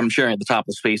what I'm sharing at the top of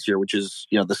the space here, which is,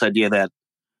 this idea that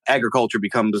agriculture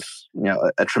becomes,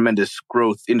 a tremendous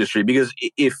growth industry? Because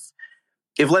if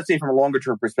let's say from a longer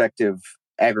term perspective,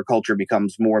 agriculture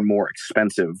becomes more and more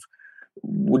expensive,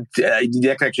 would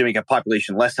that actually make a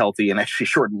population less healthy and actually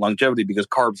shorten longevity because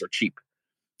carbs are cheap,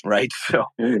 right? So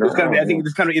I think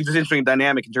it's kind of interesting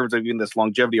dynamic in terms of even this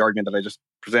longevity argument that I just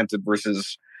presented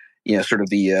versus, sort of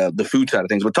the food side of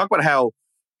things. But talk about how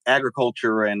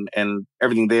agriculture and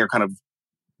everything there kind of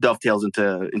dovetails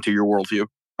into your worldview.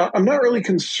 I'm not really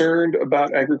concerned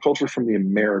about agriculture from the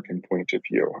American point of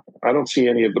view. I don't see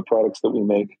any of the products that we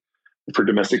make for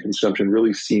domestic consumption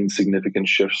really seeing significant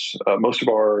shifts. Most of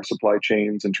our supply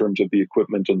chains, in terms of the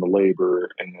equipment and the labor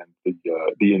and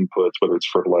the inputs, whether it's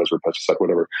fertilizer, pesticide,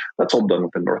 whatever, that's all done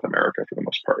within North America for the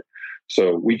most part.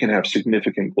 So we can have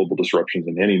significant global disruptions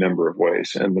in any number of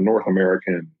ways. And the North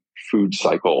American food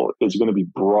cycle is going to be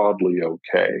broadly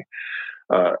okay.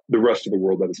 The rest of the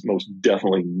world, that is most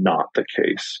definitely not the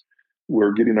case.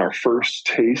 We're getting our first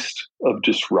taste of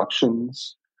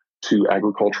disruptions to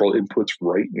agricultural inputs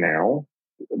right now.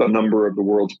 A number of the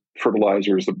world's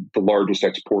fertilizers, the largest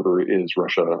exporter is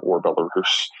Russia or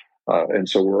Belarus. And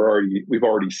so we've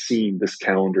already seen this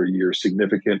calendar year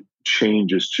significant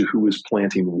changes to who is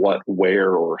planting what,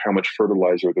 where, or how much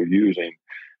fertilizer they're using.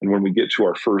 And when we get to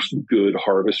our first good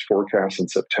harvest forecast in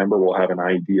September, we'll have an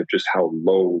idea of just how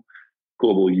low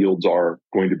global yields are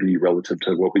going to be relative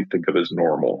to what we think of as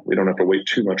normal. We don't have to wait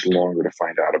too much longer to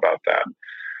find out about that.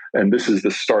 And this is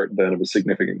the start then of a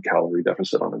significant calorie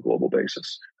deficit on a global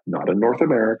basis. Not in North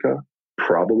America,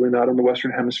 probably not in the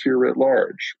Western Hemisphere writ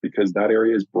large, because that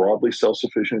area is broadly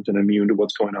self-sufficient and immune to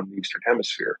what's going on in the Eastern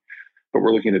Hemisphere. But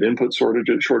we're looking at input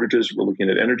shortages, we're looking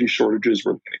at energy shortages,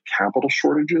 we're looking at capital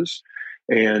shortages.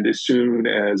 And as soon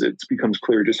as it becomes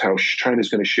clear just how China's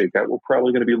going to shake out, we're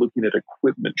probably going to be looking at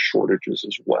equipment shortages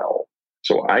as well.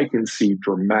 So I can see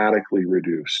dramatically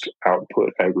reduced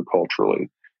output agriculturally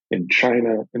in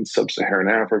China, in sub-Saharan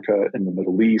Africa, in the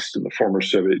Middle East, in the former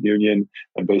Soviet Union,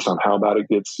 and based on how bad it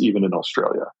gets, even in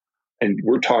Australia. And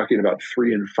we're talking about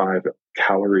 3 and 5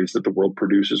 calories that the world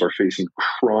produces are facing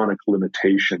chronic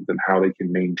limitations in how they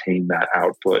can maintain that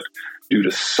output due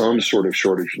to some sort of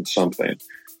shortage in something.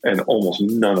 And almost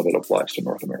none of it applies to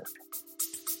North America.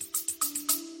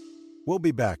 We'll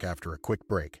be back after a quick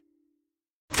break.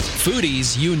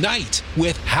 Foodies unite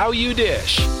with How You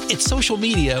Dish. It's social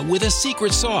media with a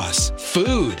secret sauce.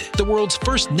 Food, the world's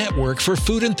first network for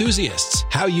food enthusiasts.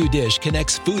 How You Dish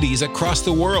connects foodies across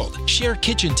the world. Share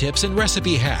kitchen tips and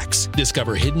recipe hacks.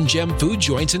 Discover hidden gem food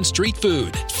joints and street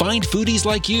food. Find foodies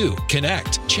like you.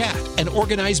 Connect, chat, and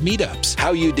organize meetups.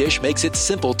 How You Dish makes it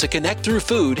simple to connect through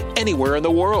food anywhere in the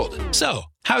world. So,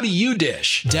 how do you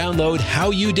dish? Download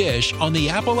How You Dish on the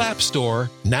Apple App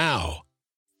Store now.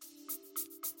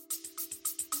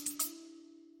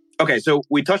 Okay, so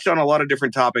we touched on a lot of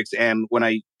different topics, and when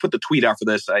I put the tweet out for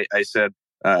this, I said,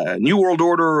 New World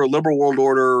Order, Liberal World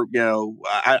Order,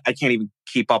 I can't even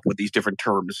keep up with these different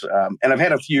terms. And I've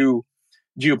had a few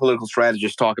geopolitical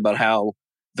strategists talk about how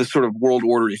the sort of world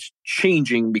order is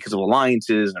changing because of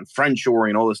alliances and friendshoring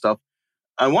and all this stuff.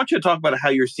 I want you to talk about how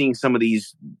you're seeing some of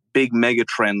these big mega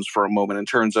trends for a moment in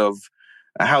terms of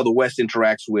how the West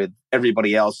interacts with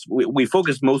everybody else. We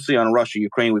focus mostly on Russia,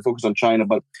 Ukraine, we focus on China,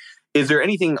 but is there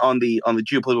anything on the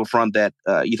geopolitical front that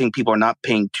you think people are not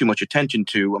paying too much attention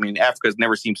to? I mean, Africa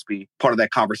never seems to be part of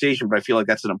that conversation, but I feel like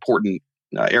that's an important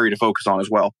area to focus on as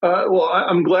well. Well,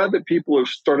 I'm glad that people have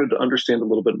started to understand a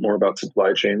little bit more about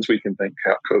supply chains. We can thank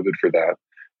COVID for that.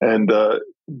 And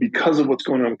because of what's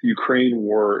going on with the Ukraine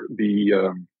war,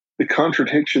 the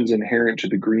contradictions inherent to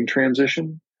the green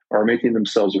transition are making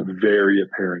themselves very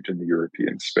apparent in the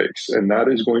European space. And that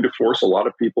is going to force a lot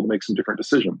of people to make some different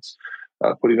decisions.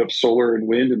 Putting up solar and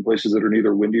wind in places that are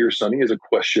neither windy or sunny is a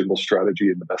questionable strategy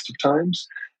in the best of times.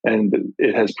 And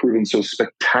it has proven so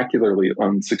spectacularly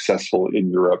unsuccessful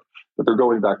in Europe that they're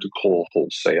going back to coal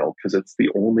wholesale because it's the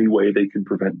only way they can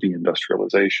prevent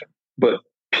deindustrialization. But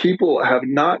people have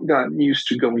not gotten used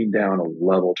to going down a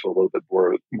level to a little bit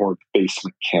more base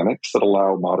mechanics that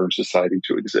allow modern society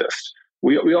to exist.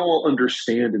 We all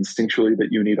understand instinctually that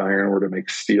you need iron ore to make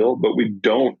steel, but we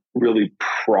don't really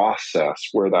process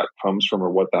where that comes from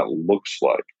or what that looks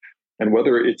like. And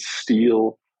whether it's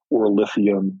steel or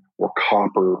lithium or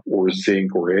copper or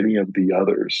zinc or any of the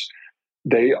others,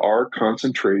 they are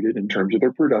concentrated in terms of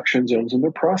their production zones and their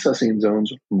processing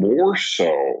zones more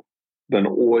so than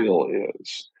oil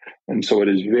is. And so it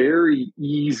is very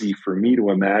easy for me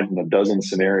to imagine a dozen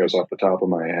scenarios off the top of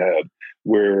my head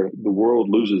where the world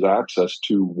loses access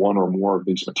to one or more of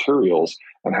these materials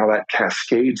and how that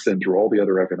cascades then through all the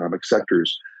other economic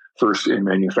sectors, first in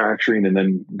manufacturing and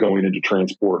then going into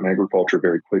transport and agriculture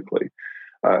very quickly.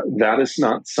 That is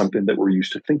not something that we're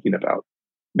used to thinking about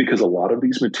because a lot of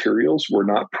these materials were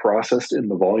not processed in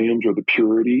the volumes or the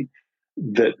purity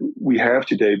that we have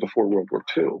today before World War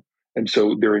II. And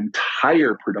so their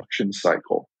entire production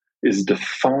cycle is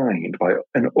defined by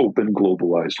an open,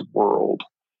 globalized world.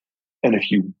 And if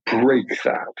you break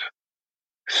that,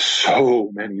 so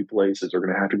many places are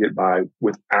going to have to get by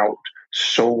without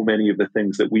so many of the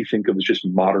things that we think of as just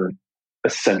modern,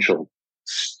 essential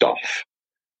stuff.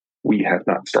 We have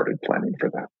not started planning for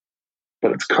that,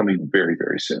 but it's coming very,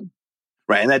 very soon.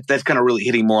 Right, and that's kind of really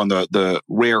hitting more on the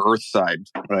rare earth side,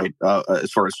 right?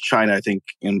 As far as China, I think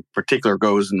in particular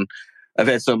goes, and I've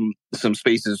had some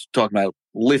spaces talking about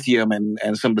lithium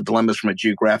and some of the dilemmas from a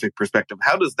geographic perspective.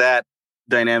 How does that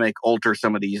dynamic alter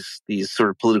some of these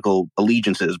sort of political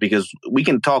allegiances? Because we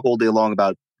can talk all day long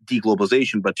about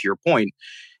deglobalization, but to your point,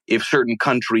 if certain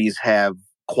countries have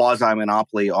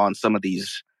quasi-monopoly on some of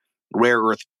these rare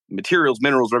earth materials,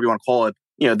 minerals, whatever you want to call it,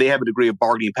 they have a degree of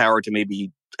bargaining power to maybe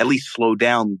at least slow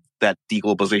down that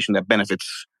deglobalization that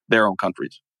benefits their own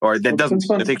countries, or that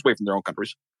takes away from their own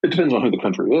countries. It depends on who the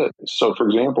country is. So, for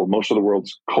example, most of the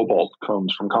world's cobalt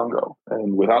comes from Congo.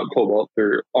 And without cobalt,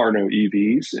 there are no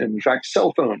EVs. In fact,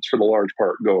 cell phones, for the large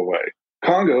part, go away.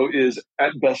 Congo is,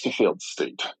 at best, a failed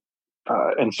state.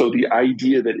 And so the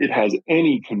idea that it has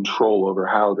any control over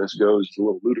how this goes is a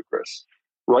little ludicrous.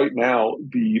 Right now,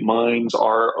 the mines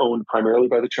are owned primarily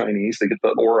by the Chinese. They get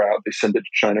the ore out, they send it to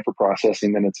China for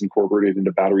processing, then it's incorporated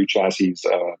into battery chassis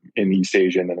in East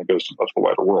Asia, and then it goes to much the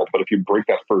wider world. But if you break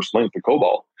that first link, the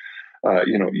cobalt,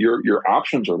 your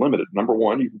options are limited. Number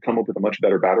one, you can come up with a much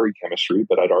better battery chemistry,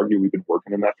 but I'd argue we've been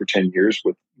working on that for 10 years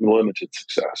with limited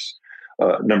success.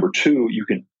 Number two, you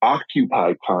can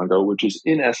occupy Congo, which is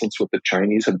in essence what the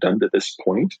Chinese have done to this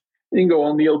point. You can go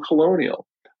all neo-colonial.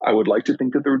 I would like to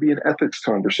think that there would be an ethics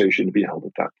conversation to be held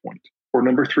at that point. Or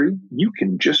number three, you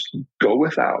can just go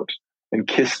without and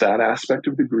kiss that aspect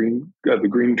of the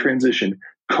green transition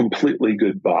completely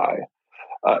goodbye.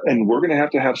 And we're going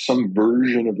to have some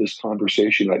version of this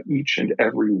conversation about each and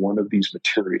every one of these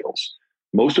materials.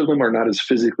 Most of them are not as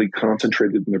physically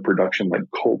concentrated in their production like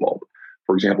cobalt.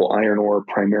 For example, iron ore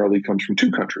primarily comes from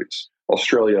two countries,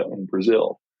 Australia and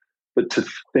Brazil. But to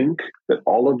think that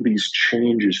all of these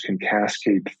changes can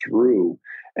cascade through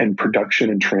and production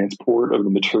and transport of the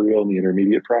material and the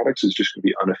intermediate products is just going to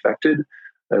be unaffected,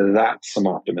 that's some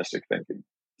optimistic thinking.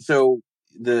 So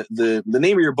the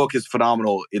name of your book is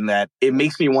phenomenal in that it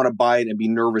makes me want to buy it and be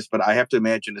nervous, but I have to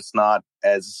imagine it's not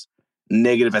as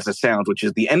negative as it sounds, which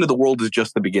is the end of the world is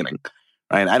just the beginning.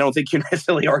 Right? I don't think you're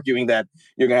necessarily arguing that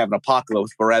you're going to have an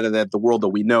apocalypse, but rather that the world that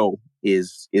we know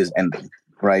is ending.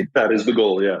 Right. That is the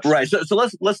goal. Yes. Right. So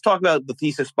let's talk about the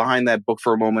thesis behind that book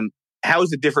for a moment. How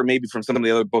is it different maybe from some of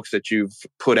the other books that you've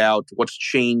put out? What's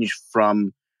changed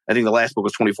from, I think the last book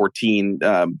was 2014.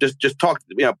 Just talk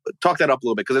that up a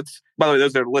little bit, because it's, by the way,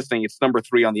 those that are listening, it's number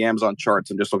 3 on the Amazon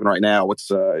charts. I'm just looking right now. It's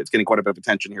getting quite a bit of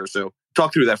attention here. So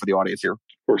talk through that for the audience here. Of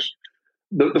course.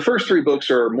 The first 3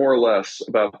 books are more or less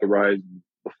about the rise and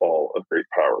the fall of great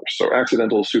powers. So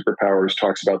Accidental Superpowers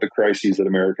talks about the crises that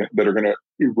are going to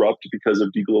erupt because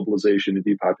of deglobalization and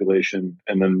depopulation,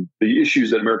 and then the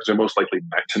issues that Americans are most likely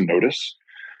not to notice.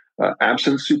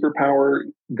 Absent Superpower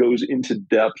goes into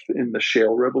depth in the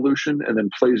shale revolution and then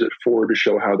plays it forward to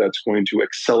show how that's going to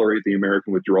accelerate the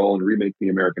American withdrawal and remake the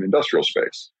American industrial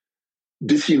space.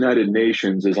 Disunited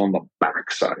Nations is on the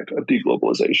backside of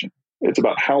deglobalization. It's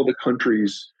about how the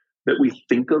countries that we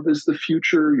think of as the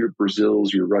future, your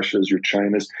Brazils, your Russias, your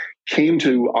Chinas, came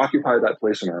to occupy that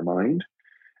place in our mind,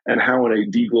 and how in a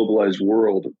deglobalized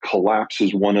world, collapse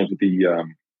is one of the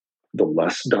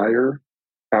less dire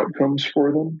outcomes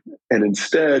for them, and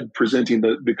instead presenting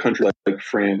the country like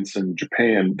France and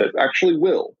Japan that actually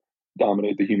will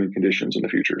dominate the human conditions in the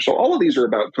future. So all of these are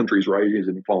about countries rising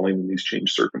and falling in these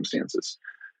changed circumstances.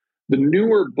 The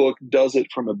newer book does it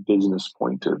from a business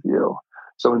point of view.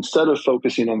 So instead of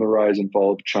focusing on the rise and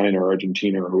fall of China or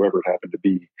Argentina or whoever it happened to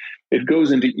be, it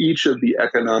goes into each of the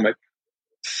economic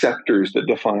sectors that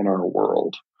define our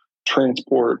world: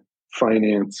 transport,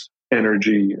 finance,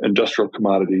 energy, industrial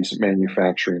commodities,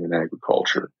 manufacturing, and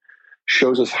agriculture.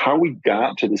 Shows us how we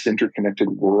got to this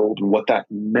interconnected world and what that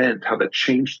meant, how that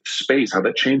changed space, how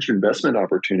that changed investment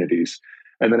opportunities,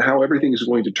 and then how everything is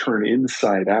going to turn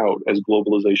inside out as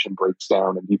globalization breaks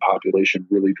down and depopulation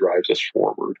really drives us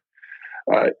forward.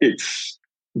 It's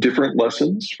different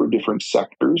lessons for different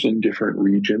sectors in different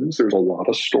regions. There's a lot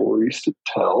of stories to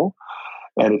tell,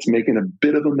 and it's making a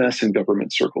bit of a mess in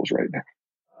government circles right now.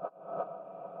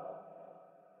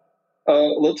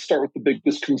 Let's start with the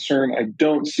biggest concern. I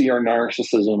don't see our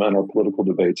narcissism and our political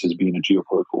debates as being a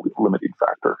geopolitical limiting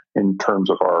factor in terms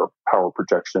of our power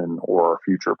projection or our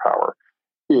future power.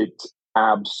 It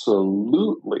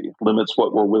absolutely limits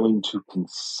what we're willing to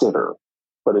consider,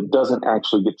 but it doesn't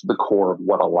actually get to the core of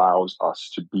what allows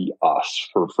us to be us,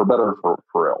 for better or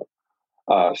for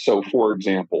ill. So, for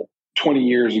example, 20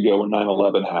 years ago when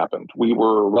 9/11 happened, we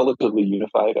were relatively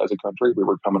unified as a country. We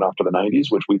were coming off to the 90s,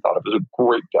 which we thought of as a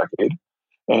great decade.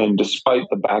 And despite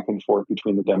the back and forth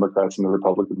between the Democrats and the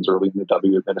Republicans early in the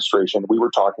W administration, we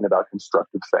were talking about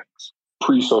constructive things.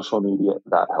 Pre-social media,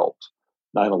 that helped.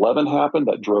 9/11 happened,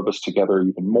 that drove us together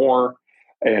even more.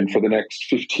 And for the next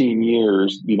 15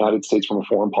 years, the United States from a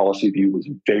foreign policy view was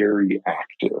very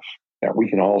active. Now, we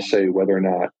can all say whether or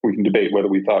not, we can debate whether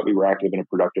we thought we were active in a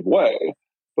productive way.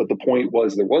 But the point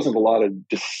was there wasn't a lot of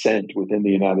dissent within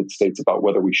the United States about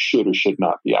whether we should or should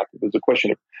not be active. It's a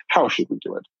question of how should we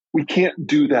do it? We can't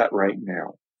do that right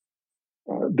now.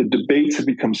 The debates have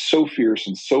become so fierce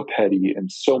and so petty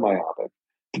and so myopic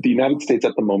that the United States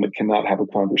at the moment cannot have a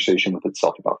conversation with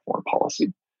itself about foreign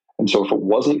policy. And so if it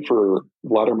wasn't for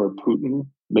Vladimir Putin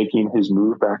making his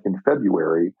move back in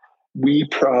February, we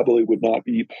probably would not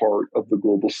be part of the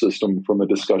global system from a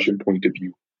discussion point of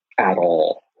view at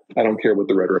all. I don't care what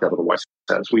the rhetoric out of the West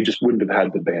says. We just wouldn't have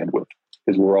had the bandwidth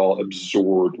because we're all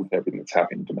absorbed with everything that's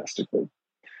happening domestically.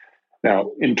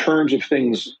 Now, in terms of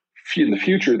things in the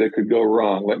future that could go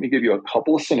wrong, let me give you a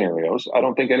couple of scenarios. I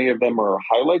don't think any of them are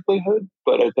high likelihood,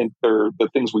 but I think they're the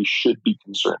things we should be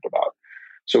concerned about.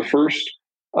 So first,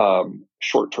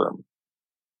 short term,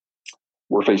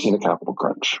 we're facing a capital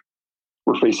crunch.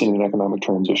 We're facing an economic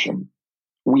transition.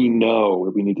 We know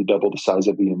that we need to double the size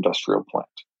of the industrial plant.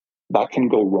 That can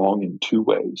go wrong in 2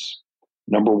 ways.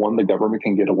 Number one, the government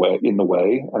can get in the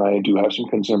way, and I do have some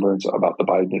concerns about the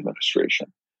Biden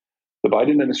administration. The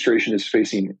Biden administration is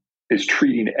facing is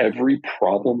treating every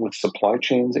problem with supply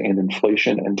chains and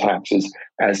inflation and taxes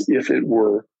as if it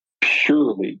were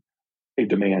purely a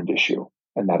demand issue.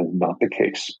 And that is not the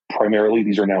case. Primarily,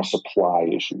 these are now supply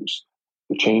issues.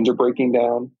 The chains are breaking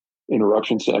down,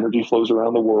 interruptions to energy flows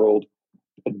around the world,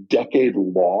 a decade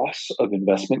loss of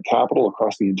investment capital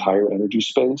across the entire energy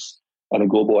space, and a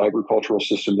global agricultural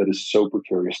system that is so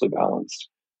precariously balanced.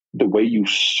 The way you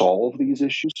solve these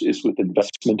issues is with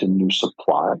investment in new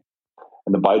supply.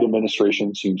 And the Biden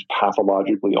administration seems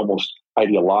pathologically, almost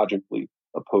ideologically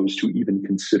opposed to even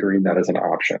considering that as an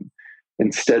option.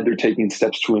 Instead, they're taking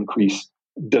steps to increase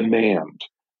demand,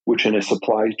 which in a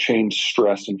supply chain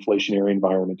stressed inflationary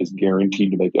environment is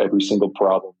guaranteed to make every single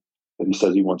problem that he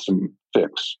says he wants to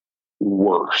fix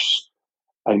worse.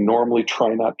 I normally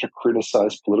try not to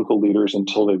criticize political leaders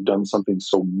until they've done something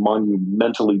so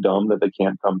monumentally dumb that they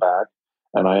can't come back.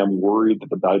 And I am worried that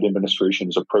the Biden administration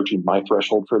is approaching my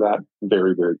threshold for that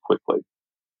very, very quickly.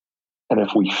 And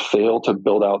if we fail to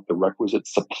build out the requisite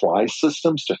supply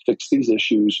systems to fix these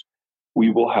issues,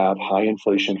 we will have high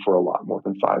inflation for a lot more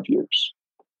than 5 years.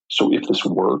 So if this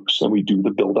works and we do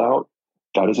the build out,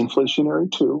 that is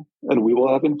inflationary too. And we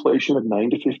will have inflation of 9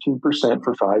 to 15%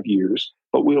 for 5 years,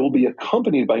 but we will be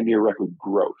accompanied by near record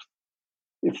growth.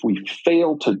 If we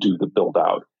fail to do the build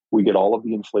out, we get all of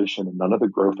the inflation and none of the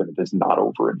growth, and it is not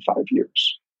over in 5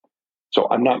 years. So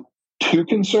I'm not too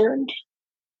concerned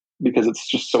because it's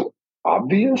just so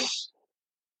obvious,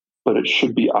 but it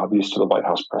should be obvious to the White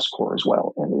House press corps as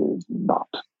well, and it is not.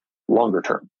 Longer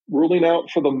term, ruling out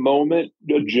for the moment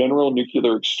a general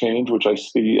nuclear exchange, which I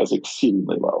see as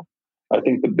exceedingly low. I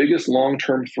think the biggest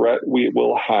long-term threat we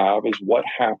will have is what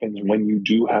happens when you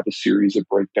do have a series of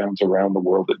breakdowns around the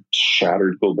world that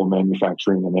shattered global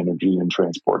manufacturing and energy and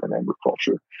transport and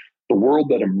agriculture. The world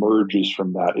that emerges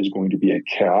from that is going to be a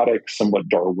chaotic, somewhat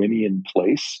Darwinian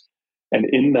place. And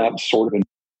in that sort of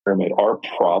environment, our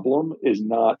problem is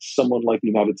not someone like the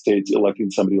United States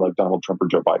electing somebody like Donald Trump or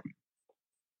Joe Biden.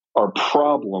 Our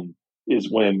problem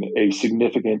is when a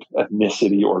significant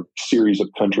ethnicity or series of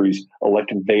countries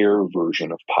elect their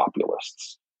version of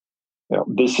populists. Now,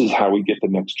 this is how we get the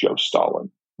next Joe Stalin.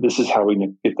 This is how we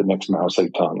get the next Mao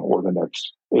Zedong or the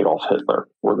next Adolf Hitler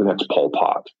or the next Pol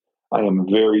Pot. I am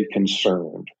very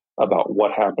concerned about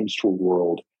what happens to a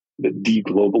world that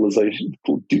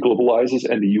deglobalizes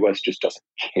and the U.S. just doesn't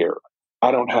care.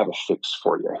 I don't have a fix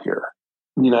for you here.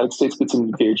 The United States gets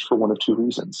engaged for one of two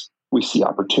reasons. We see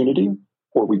opportunity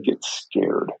or we get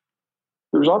scared.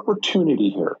 There's opportunity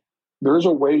here. There is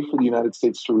a way for the United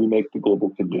States to remake the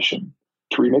global condition,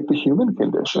 to remake the human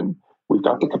condition. We've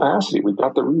got the capacity, we've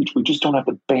got the reach, we just don't have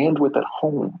the bandwidth at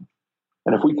home.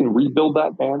 And if we can rebuild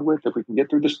that bandwidth, if we can get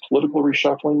through this political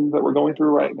reshuffling that we're going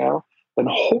through right now, then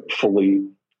hopefully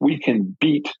we can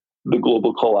beat the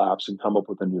global collapse and come up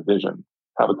with a new vision,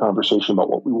 have a conversation about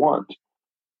what we want.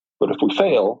 But if we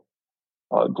fail,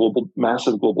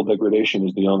 massive global degradation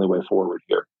is the only way forward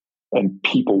here. And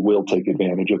people will take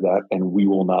advantage of that, and we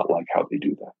will not like how they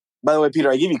do that. By the way,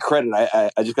 Peter, I give you credit.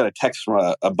 I just got a text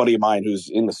from a buddy of mine who's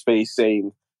in the space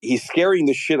saying, he's scaring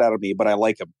the shit out of me, but I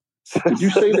like him. Did you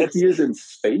say that he is in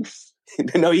space?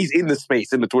 No, he's in the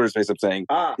space, in the Twitter space, I'm saying.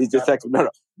 He's just texting. No.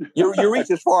 Your reach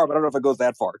is far, but I don't know if it goes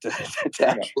that far to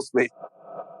actual space.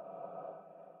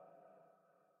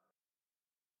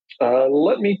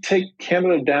 Let me take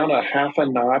Canada down a half a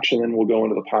notch, and then we'll go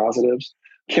into the positives.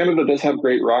 Canada does have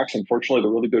great rocks. Unfortunately, the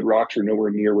really good rocks are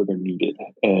nowhere near where they're needed.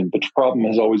 And the problem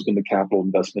has always been the capital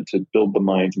investment to build the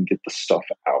mines and get the stuff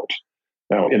out.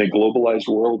 Now, in a globalized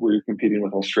world where you're competing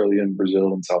with Australia and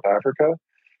Brazil and South Africa,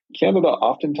 Canada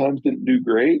oftentimes didn't do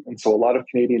great. And so a lot of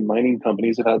Canadian mining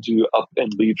companies have had to up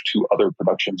and leave to other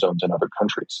production zones in other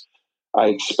countries. I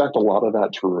expect a lot of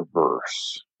that to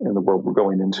reverse in the world we're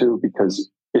going into, because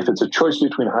if it's a choice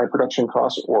between high production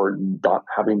costs or not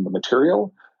having the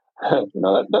material,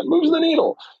 that moves the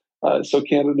needle. So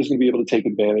Canada is going to be able to take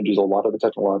advantage of a lot of the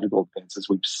technological advances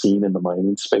we've seen in the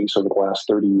mining space over the last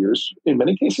 30 years, in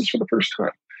many cases for the first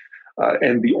time.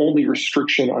 And the only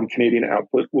restriction on Canadian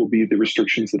output will be the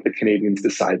restrictions that the Canadians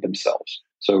decide themselves.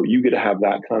 So you get to have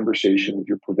that conversation with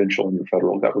your provincial and your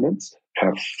federal governments.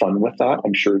 Have fun with that.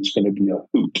 I'm sure it's going to be a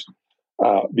hoot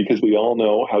because we all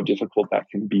know how difficult that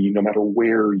can be no matter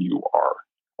where you are.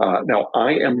 Now,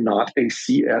 I am not a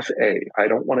CFA. I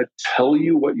don't want to tell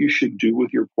you what you should do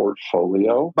with your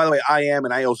portfolio. By the way, I am,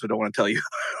 and I also don't want to tell you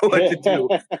what to do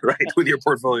with your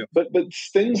portfolio. But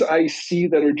things I see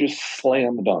that are just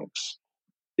slam dunks.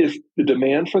 If the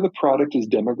demand for the product is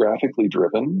demographically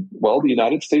driven, well, the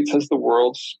United States has the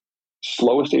world's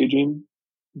slowest aging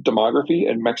demography,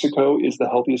 and Mexico is the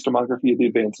healthiest demography of the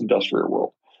advanced industrial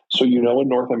world. So, in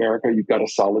North America, you've got a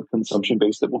solid consumption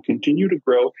base that will continue to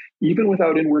grow even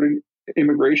without inward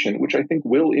immigration, which I think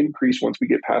will increase once we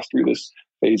get past through this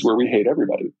phase where we hate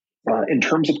everybody. In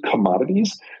terms of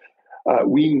commodities,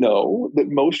 we know that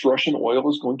most Russian oil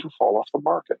is going to fall off the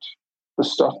market. The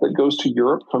stuff that goes to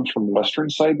Europe comes from Western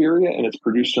Siberia, and it's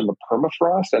produced in the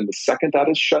permafrost. And the second that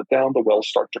is shut down, the wells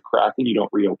start to crack and you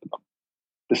don't reopen them.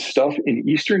 The stuff in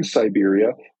Eastern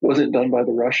Siberia wasn't done by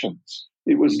the Russians.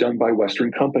 It was done by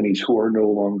Western companies who are no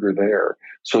longer there.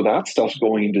 So that stuff's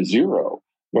going to zero.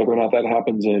 Whether or not that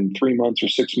happens in 3 months or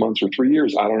 6 months or 3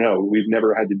 years, I don't know. We've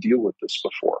never had to deal with this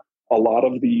before. A lot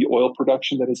of the oil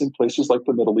production that is in places like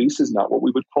the Middle East is not what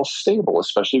we would call stable,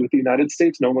 especially with the United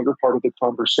States no longer part of the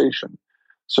conversation.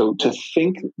 So to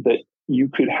think that you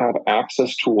could have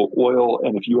access to oil,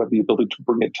 and if you have the ability to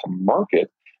bring it to market,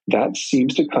 that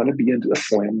seems to kind of be a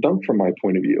slam dunk from my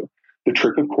point of view. The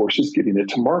trick, of course, is getting it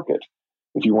to market.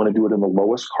 If you want to do it in the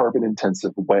lowest carbon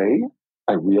intensive way,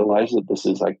 I realize that this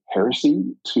is like heresy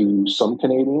to some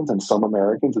Canadians and some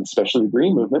Americans, and especially the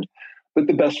Green Movement. But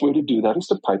the best way to do that is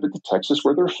to pipe it to Texas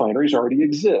where the refineries already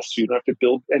exist. So you don't have to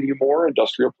build any more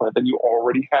industrial plant than you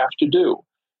already have to do.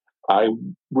 I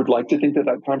would like to think that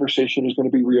that conversation is going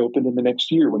to be reopened in the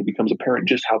next year when it becomes apparent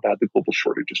just how bad the global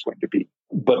shortage is going to be.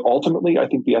 But ultimately, I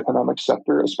think the economic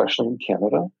sector, especially in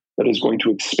Canada, that is going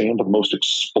to expand the most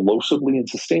explosively and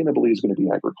sustainably is going to be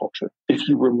agriculture. If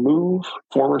you remove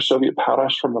former Soviet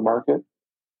potash from the market,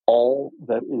 all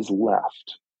that is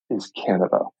left is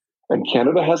Canada. And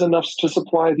Canada has enough to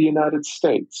supply the United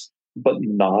States, but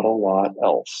not a lot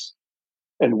else.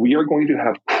 And we are going to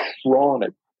have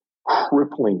chronic,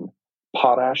 crippling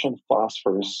potash and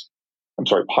phosphate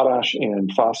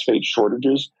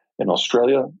shortages in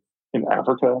Australia, in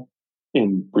Africa,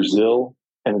 in Brazil,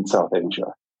 and in South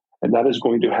Asia. And that is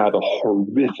going to have a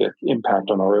horrific impact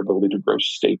on our ability to grow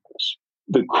staples.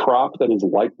 The crop that is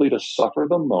likely to suffer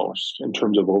the most in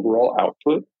terms of overall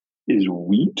output is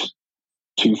wheat.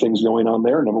 Two things going on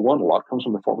there. Number one, a lot comes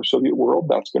from the former Soviet world.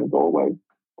 That's going to go away.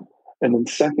 And then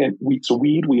second, wheat's a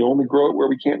weed. We only grow it where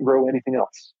we can't grow anything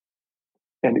else.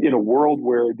 And in a world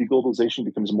where deglobalization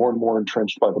becomes more and more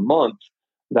entrenched by the month,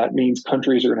 that means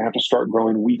countries are going to have to start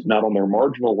growing wheat not on their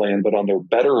marginal land, but on their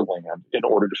better land in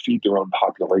order to feed their own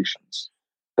populations.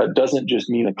 That doesn't just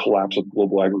mean a collapse of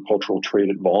global agricultural trade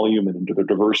at volume and into the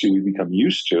diversity we've become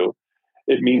used to.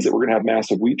 It means that we're going to have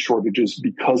massive wheat shortages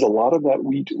because a lot of that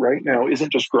wheat right now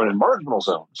isn't just grown in marginal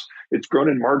zones. It's grown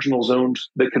in marginal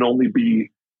zones that can only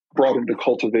be brought into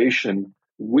cultivation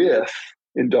with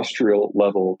industrial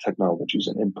level technologies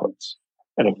and inputs.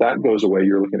 And if that goes away,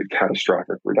 you're looking at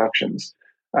catastrophic reductions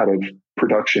out of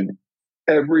production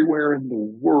everywhere in the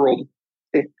world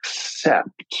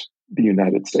except the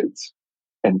United States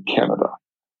and Canada.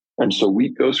 And so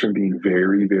wheat goes from being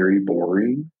very, very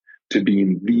boring to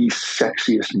being the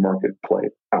sexiest market play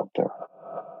out there.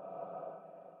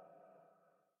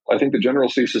 I think the general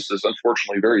thesis is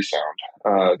unfortunately very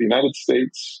sound. The United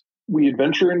States, we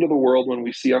adventure into the world when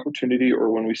we see opportunity or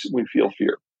when we feel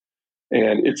fear.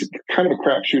 And it's kind of a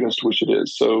crapshoot as to which it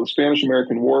is. So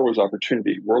Spanish-American War was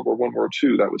opportunity. World War I, World War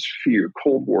II, that was fear.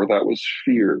 Cold War, that was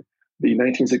fear. The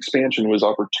 19th expansion was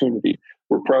opportunity.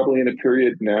 We're probably in a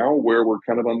period now where we're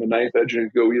kind of on the knife edge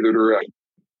and go either direction.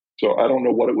 So I don't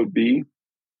know what it would be,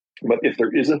 but if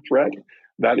there is a threat,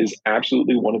 that is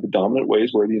absolutely one of the dominant ways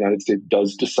where the United States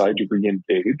does decide to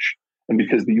re-engage. And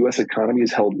because the U.S. economy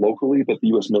is held locally, but the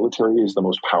U.S. military is the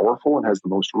most powerful and has the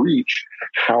most reach,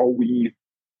 how we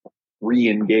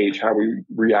re-engage, how we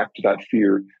react to that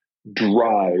fear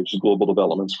drives global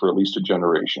developments for at least a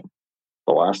generation.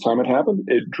 The last time it happened,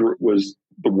 it was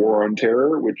the War on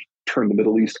Terror, which turned the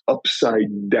Middle East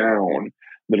upside down.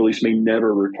 Middle East may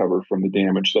never recover from the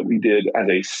damage that we did as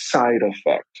a side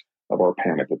effect of our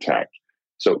panic attack.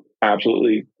 So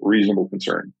absolutely reasonable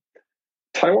concern.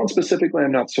 Taiwan specifically,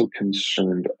 I'm not so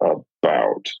concerned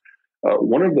about.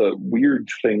 One of the weird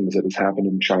things that has happened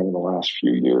in China in the last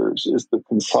few years is the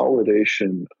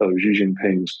consolidation of Xi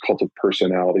Jinping's cult of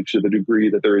personality to the degree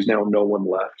that there is now no one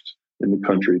left in the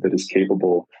country that is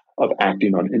capable of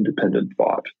acting on independent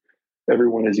thought.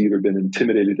 Everyone has either been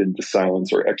intimidated into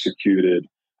silence or executed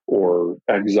or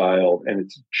exiled, and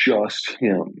it's just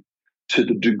him to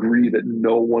the degree that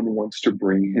no one wants to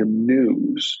bring him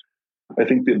news. I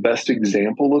think the best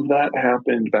example of that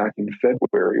happened back in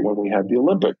February when we had the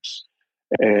Olympics.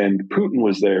 And Putin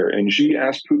was there, and Xi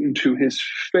asked Putin to his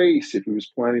face if he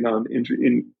was planning on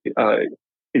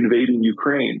invading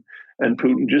Ukraine. And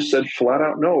Putin just said flat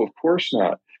out, no, of course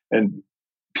not. And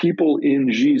people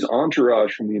in Xi's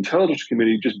entourage from the intelligence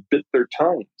community just bit their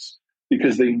tongues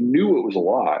because they knew it was a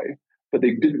lie. but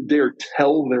they didn't dare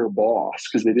tell their boss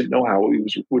because they didn't know how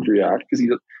he would react because he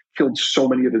killed so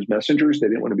many of his messengers. They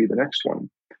didn't want to be the next one.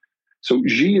 So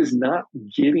Xi is not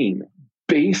getting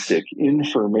basic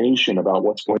information about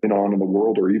what's going on in the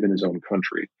world or even his own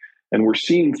country. And we're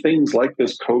seeing things like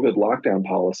this COVID lockdown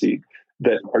policy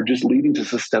that are just leading to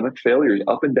systemic failures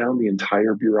up and down the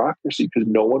entire bureaucracy because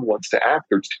no one wants to act.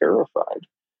 They're terrified.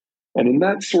 And in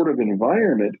that sort of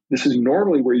environment, this is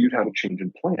normally where you'd have a change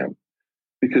in plan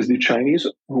because the Chinese,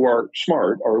 who are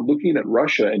smart, are looking at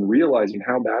Russia and realizing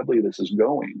how badly this is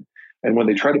going. And when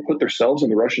they try to put themselves in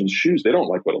the Russians' shoes, they don't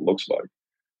like what it looks like.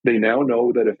 They now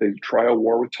know that if they try a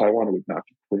war with Taiwan, it would not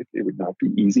be quick. It would not be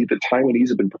easy. The Taiwanese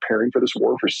have been preparing for this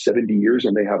war for 70 years,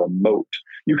 and they have a moat.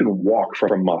 You can walk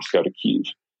from Moscow to Kyiv.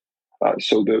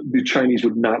 So the Chinese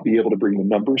would not be able to bring the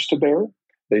numbers to bear.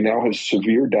 They now have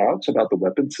severe doubts about the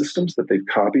weapon systems that they've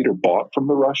copied or bought from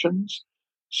the Russians.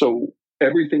 So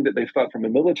everything that they thought from a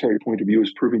military point of view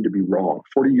is proving to be wrong.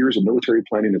 40 years of military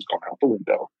planning has gone out the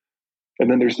window. And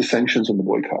then there's the sanctions and the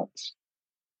boycotts.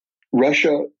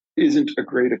 Russia isn't a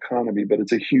great economy, but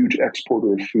it's a huge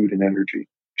exporter of food and energy.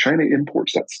 China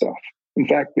imports that stuff. In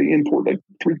fact, they import like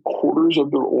 3/4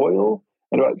 of their oil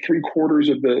and about 3/4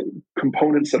 of the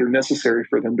components that are necessary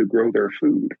for them to grow their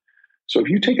food. So if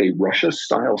you take a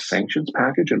Russia-style sanctions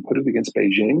package and put it against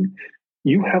Beijing,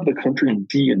 you have the country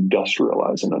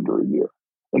deindustrialized in under a year.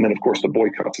 And then, of course, the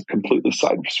boycotts have completely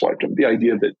sideswiped them. The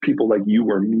idea that people like you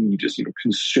or me, just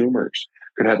consumers,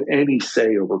 could have any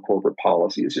say over corporate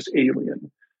policy is just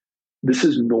alien. This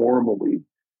is normally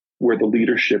where the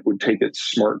leadership would take its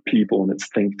smart people and its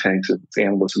think tanks and its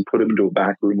analysts and put them into a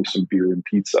back room with some beer and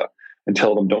pizza and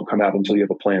tell them, don't come out until you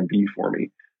have a plan B for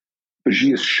me. But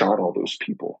Xi has shot all those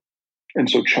people. And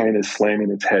so China is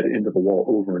slamming its head into the wall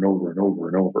over and over and over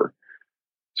and over.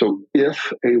 So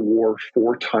if a war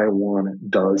for Taiwan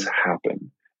does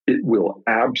happen, it will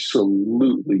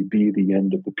absolutely be the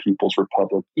end of the People's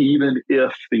Republic, even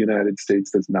if the United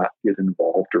States does not get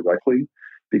involved directly,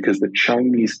 because the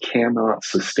Chinese cannot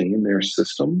sustain their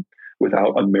system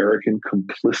without American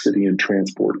complicity in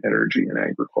transport, energy, and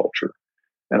agriculture.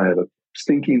 And I have a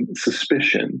stinking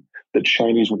suspicion that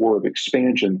Chinese war of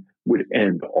expansion would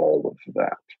end all of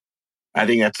that. I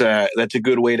think that's a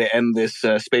good way to end this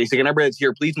space. Again, everybody that's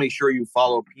here, please make sure you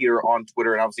follow Peter on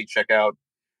Twitter and obviously check out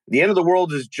The End of the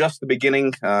World is Just the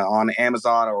Beginning on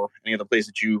Amazon or any other place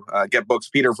that you get books.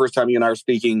 Peter, first time you and I are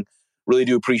speaking, really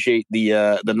do appreciate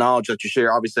the knowledge that you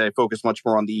share. Obviously, I focus much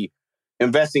more on the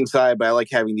investing side, but I like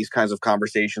having these kinds of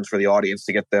conversations for the audience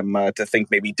to get them to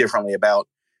think maybe differently about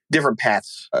different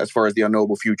paths as far as the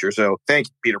unknowable future. So thank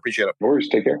you, Peter. Appreciate it. No worries.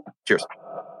 Take care. Cheers.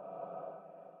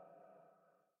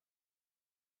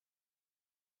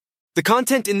 The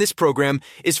content in this program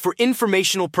is for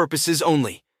informational purposes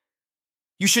only.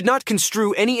 You should not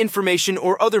construe any information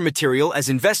or other material as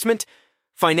investment,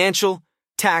 financial,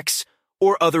 tax,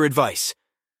 or other advice.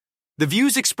 The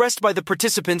views expressed by the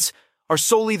participants are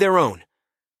solely their own.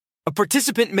 A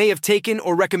participant may have taken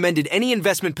or recommended any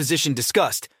investment position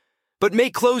discussed, but may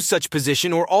close such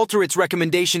position or alter its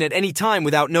recommendation at any time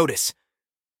without notice.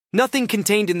 Nothing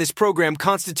contained in this program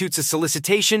constitutes a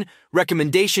solicitation,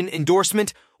 recommendation,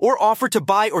 endorsement, or offer to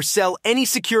buy or sell any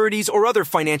securities or other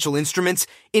financial instruments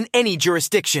in any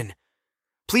jurisdiction.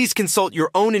 Please consult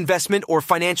your own investment or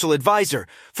financial advisor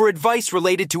for advice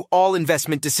related to all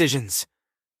investment decisions.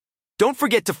 Don't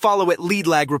forget to follow at Lead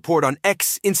Lag Report on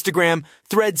X, Instagram,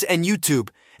 Threads, and YouTube,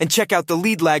 and check out the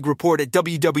Lead Lag Report at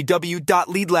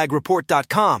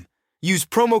www.leadlagreport.com. Use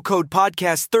promo code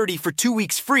podcast30 for 2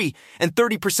 weeks free and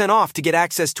 30% off to get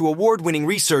access to award-winning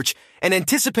research and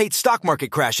anticipate stock market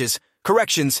crashes,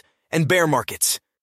 corrections, and bear markets.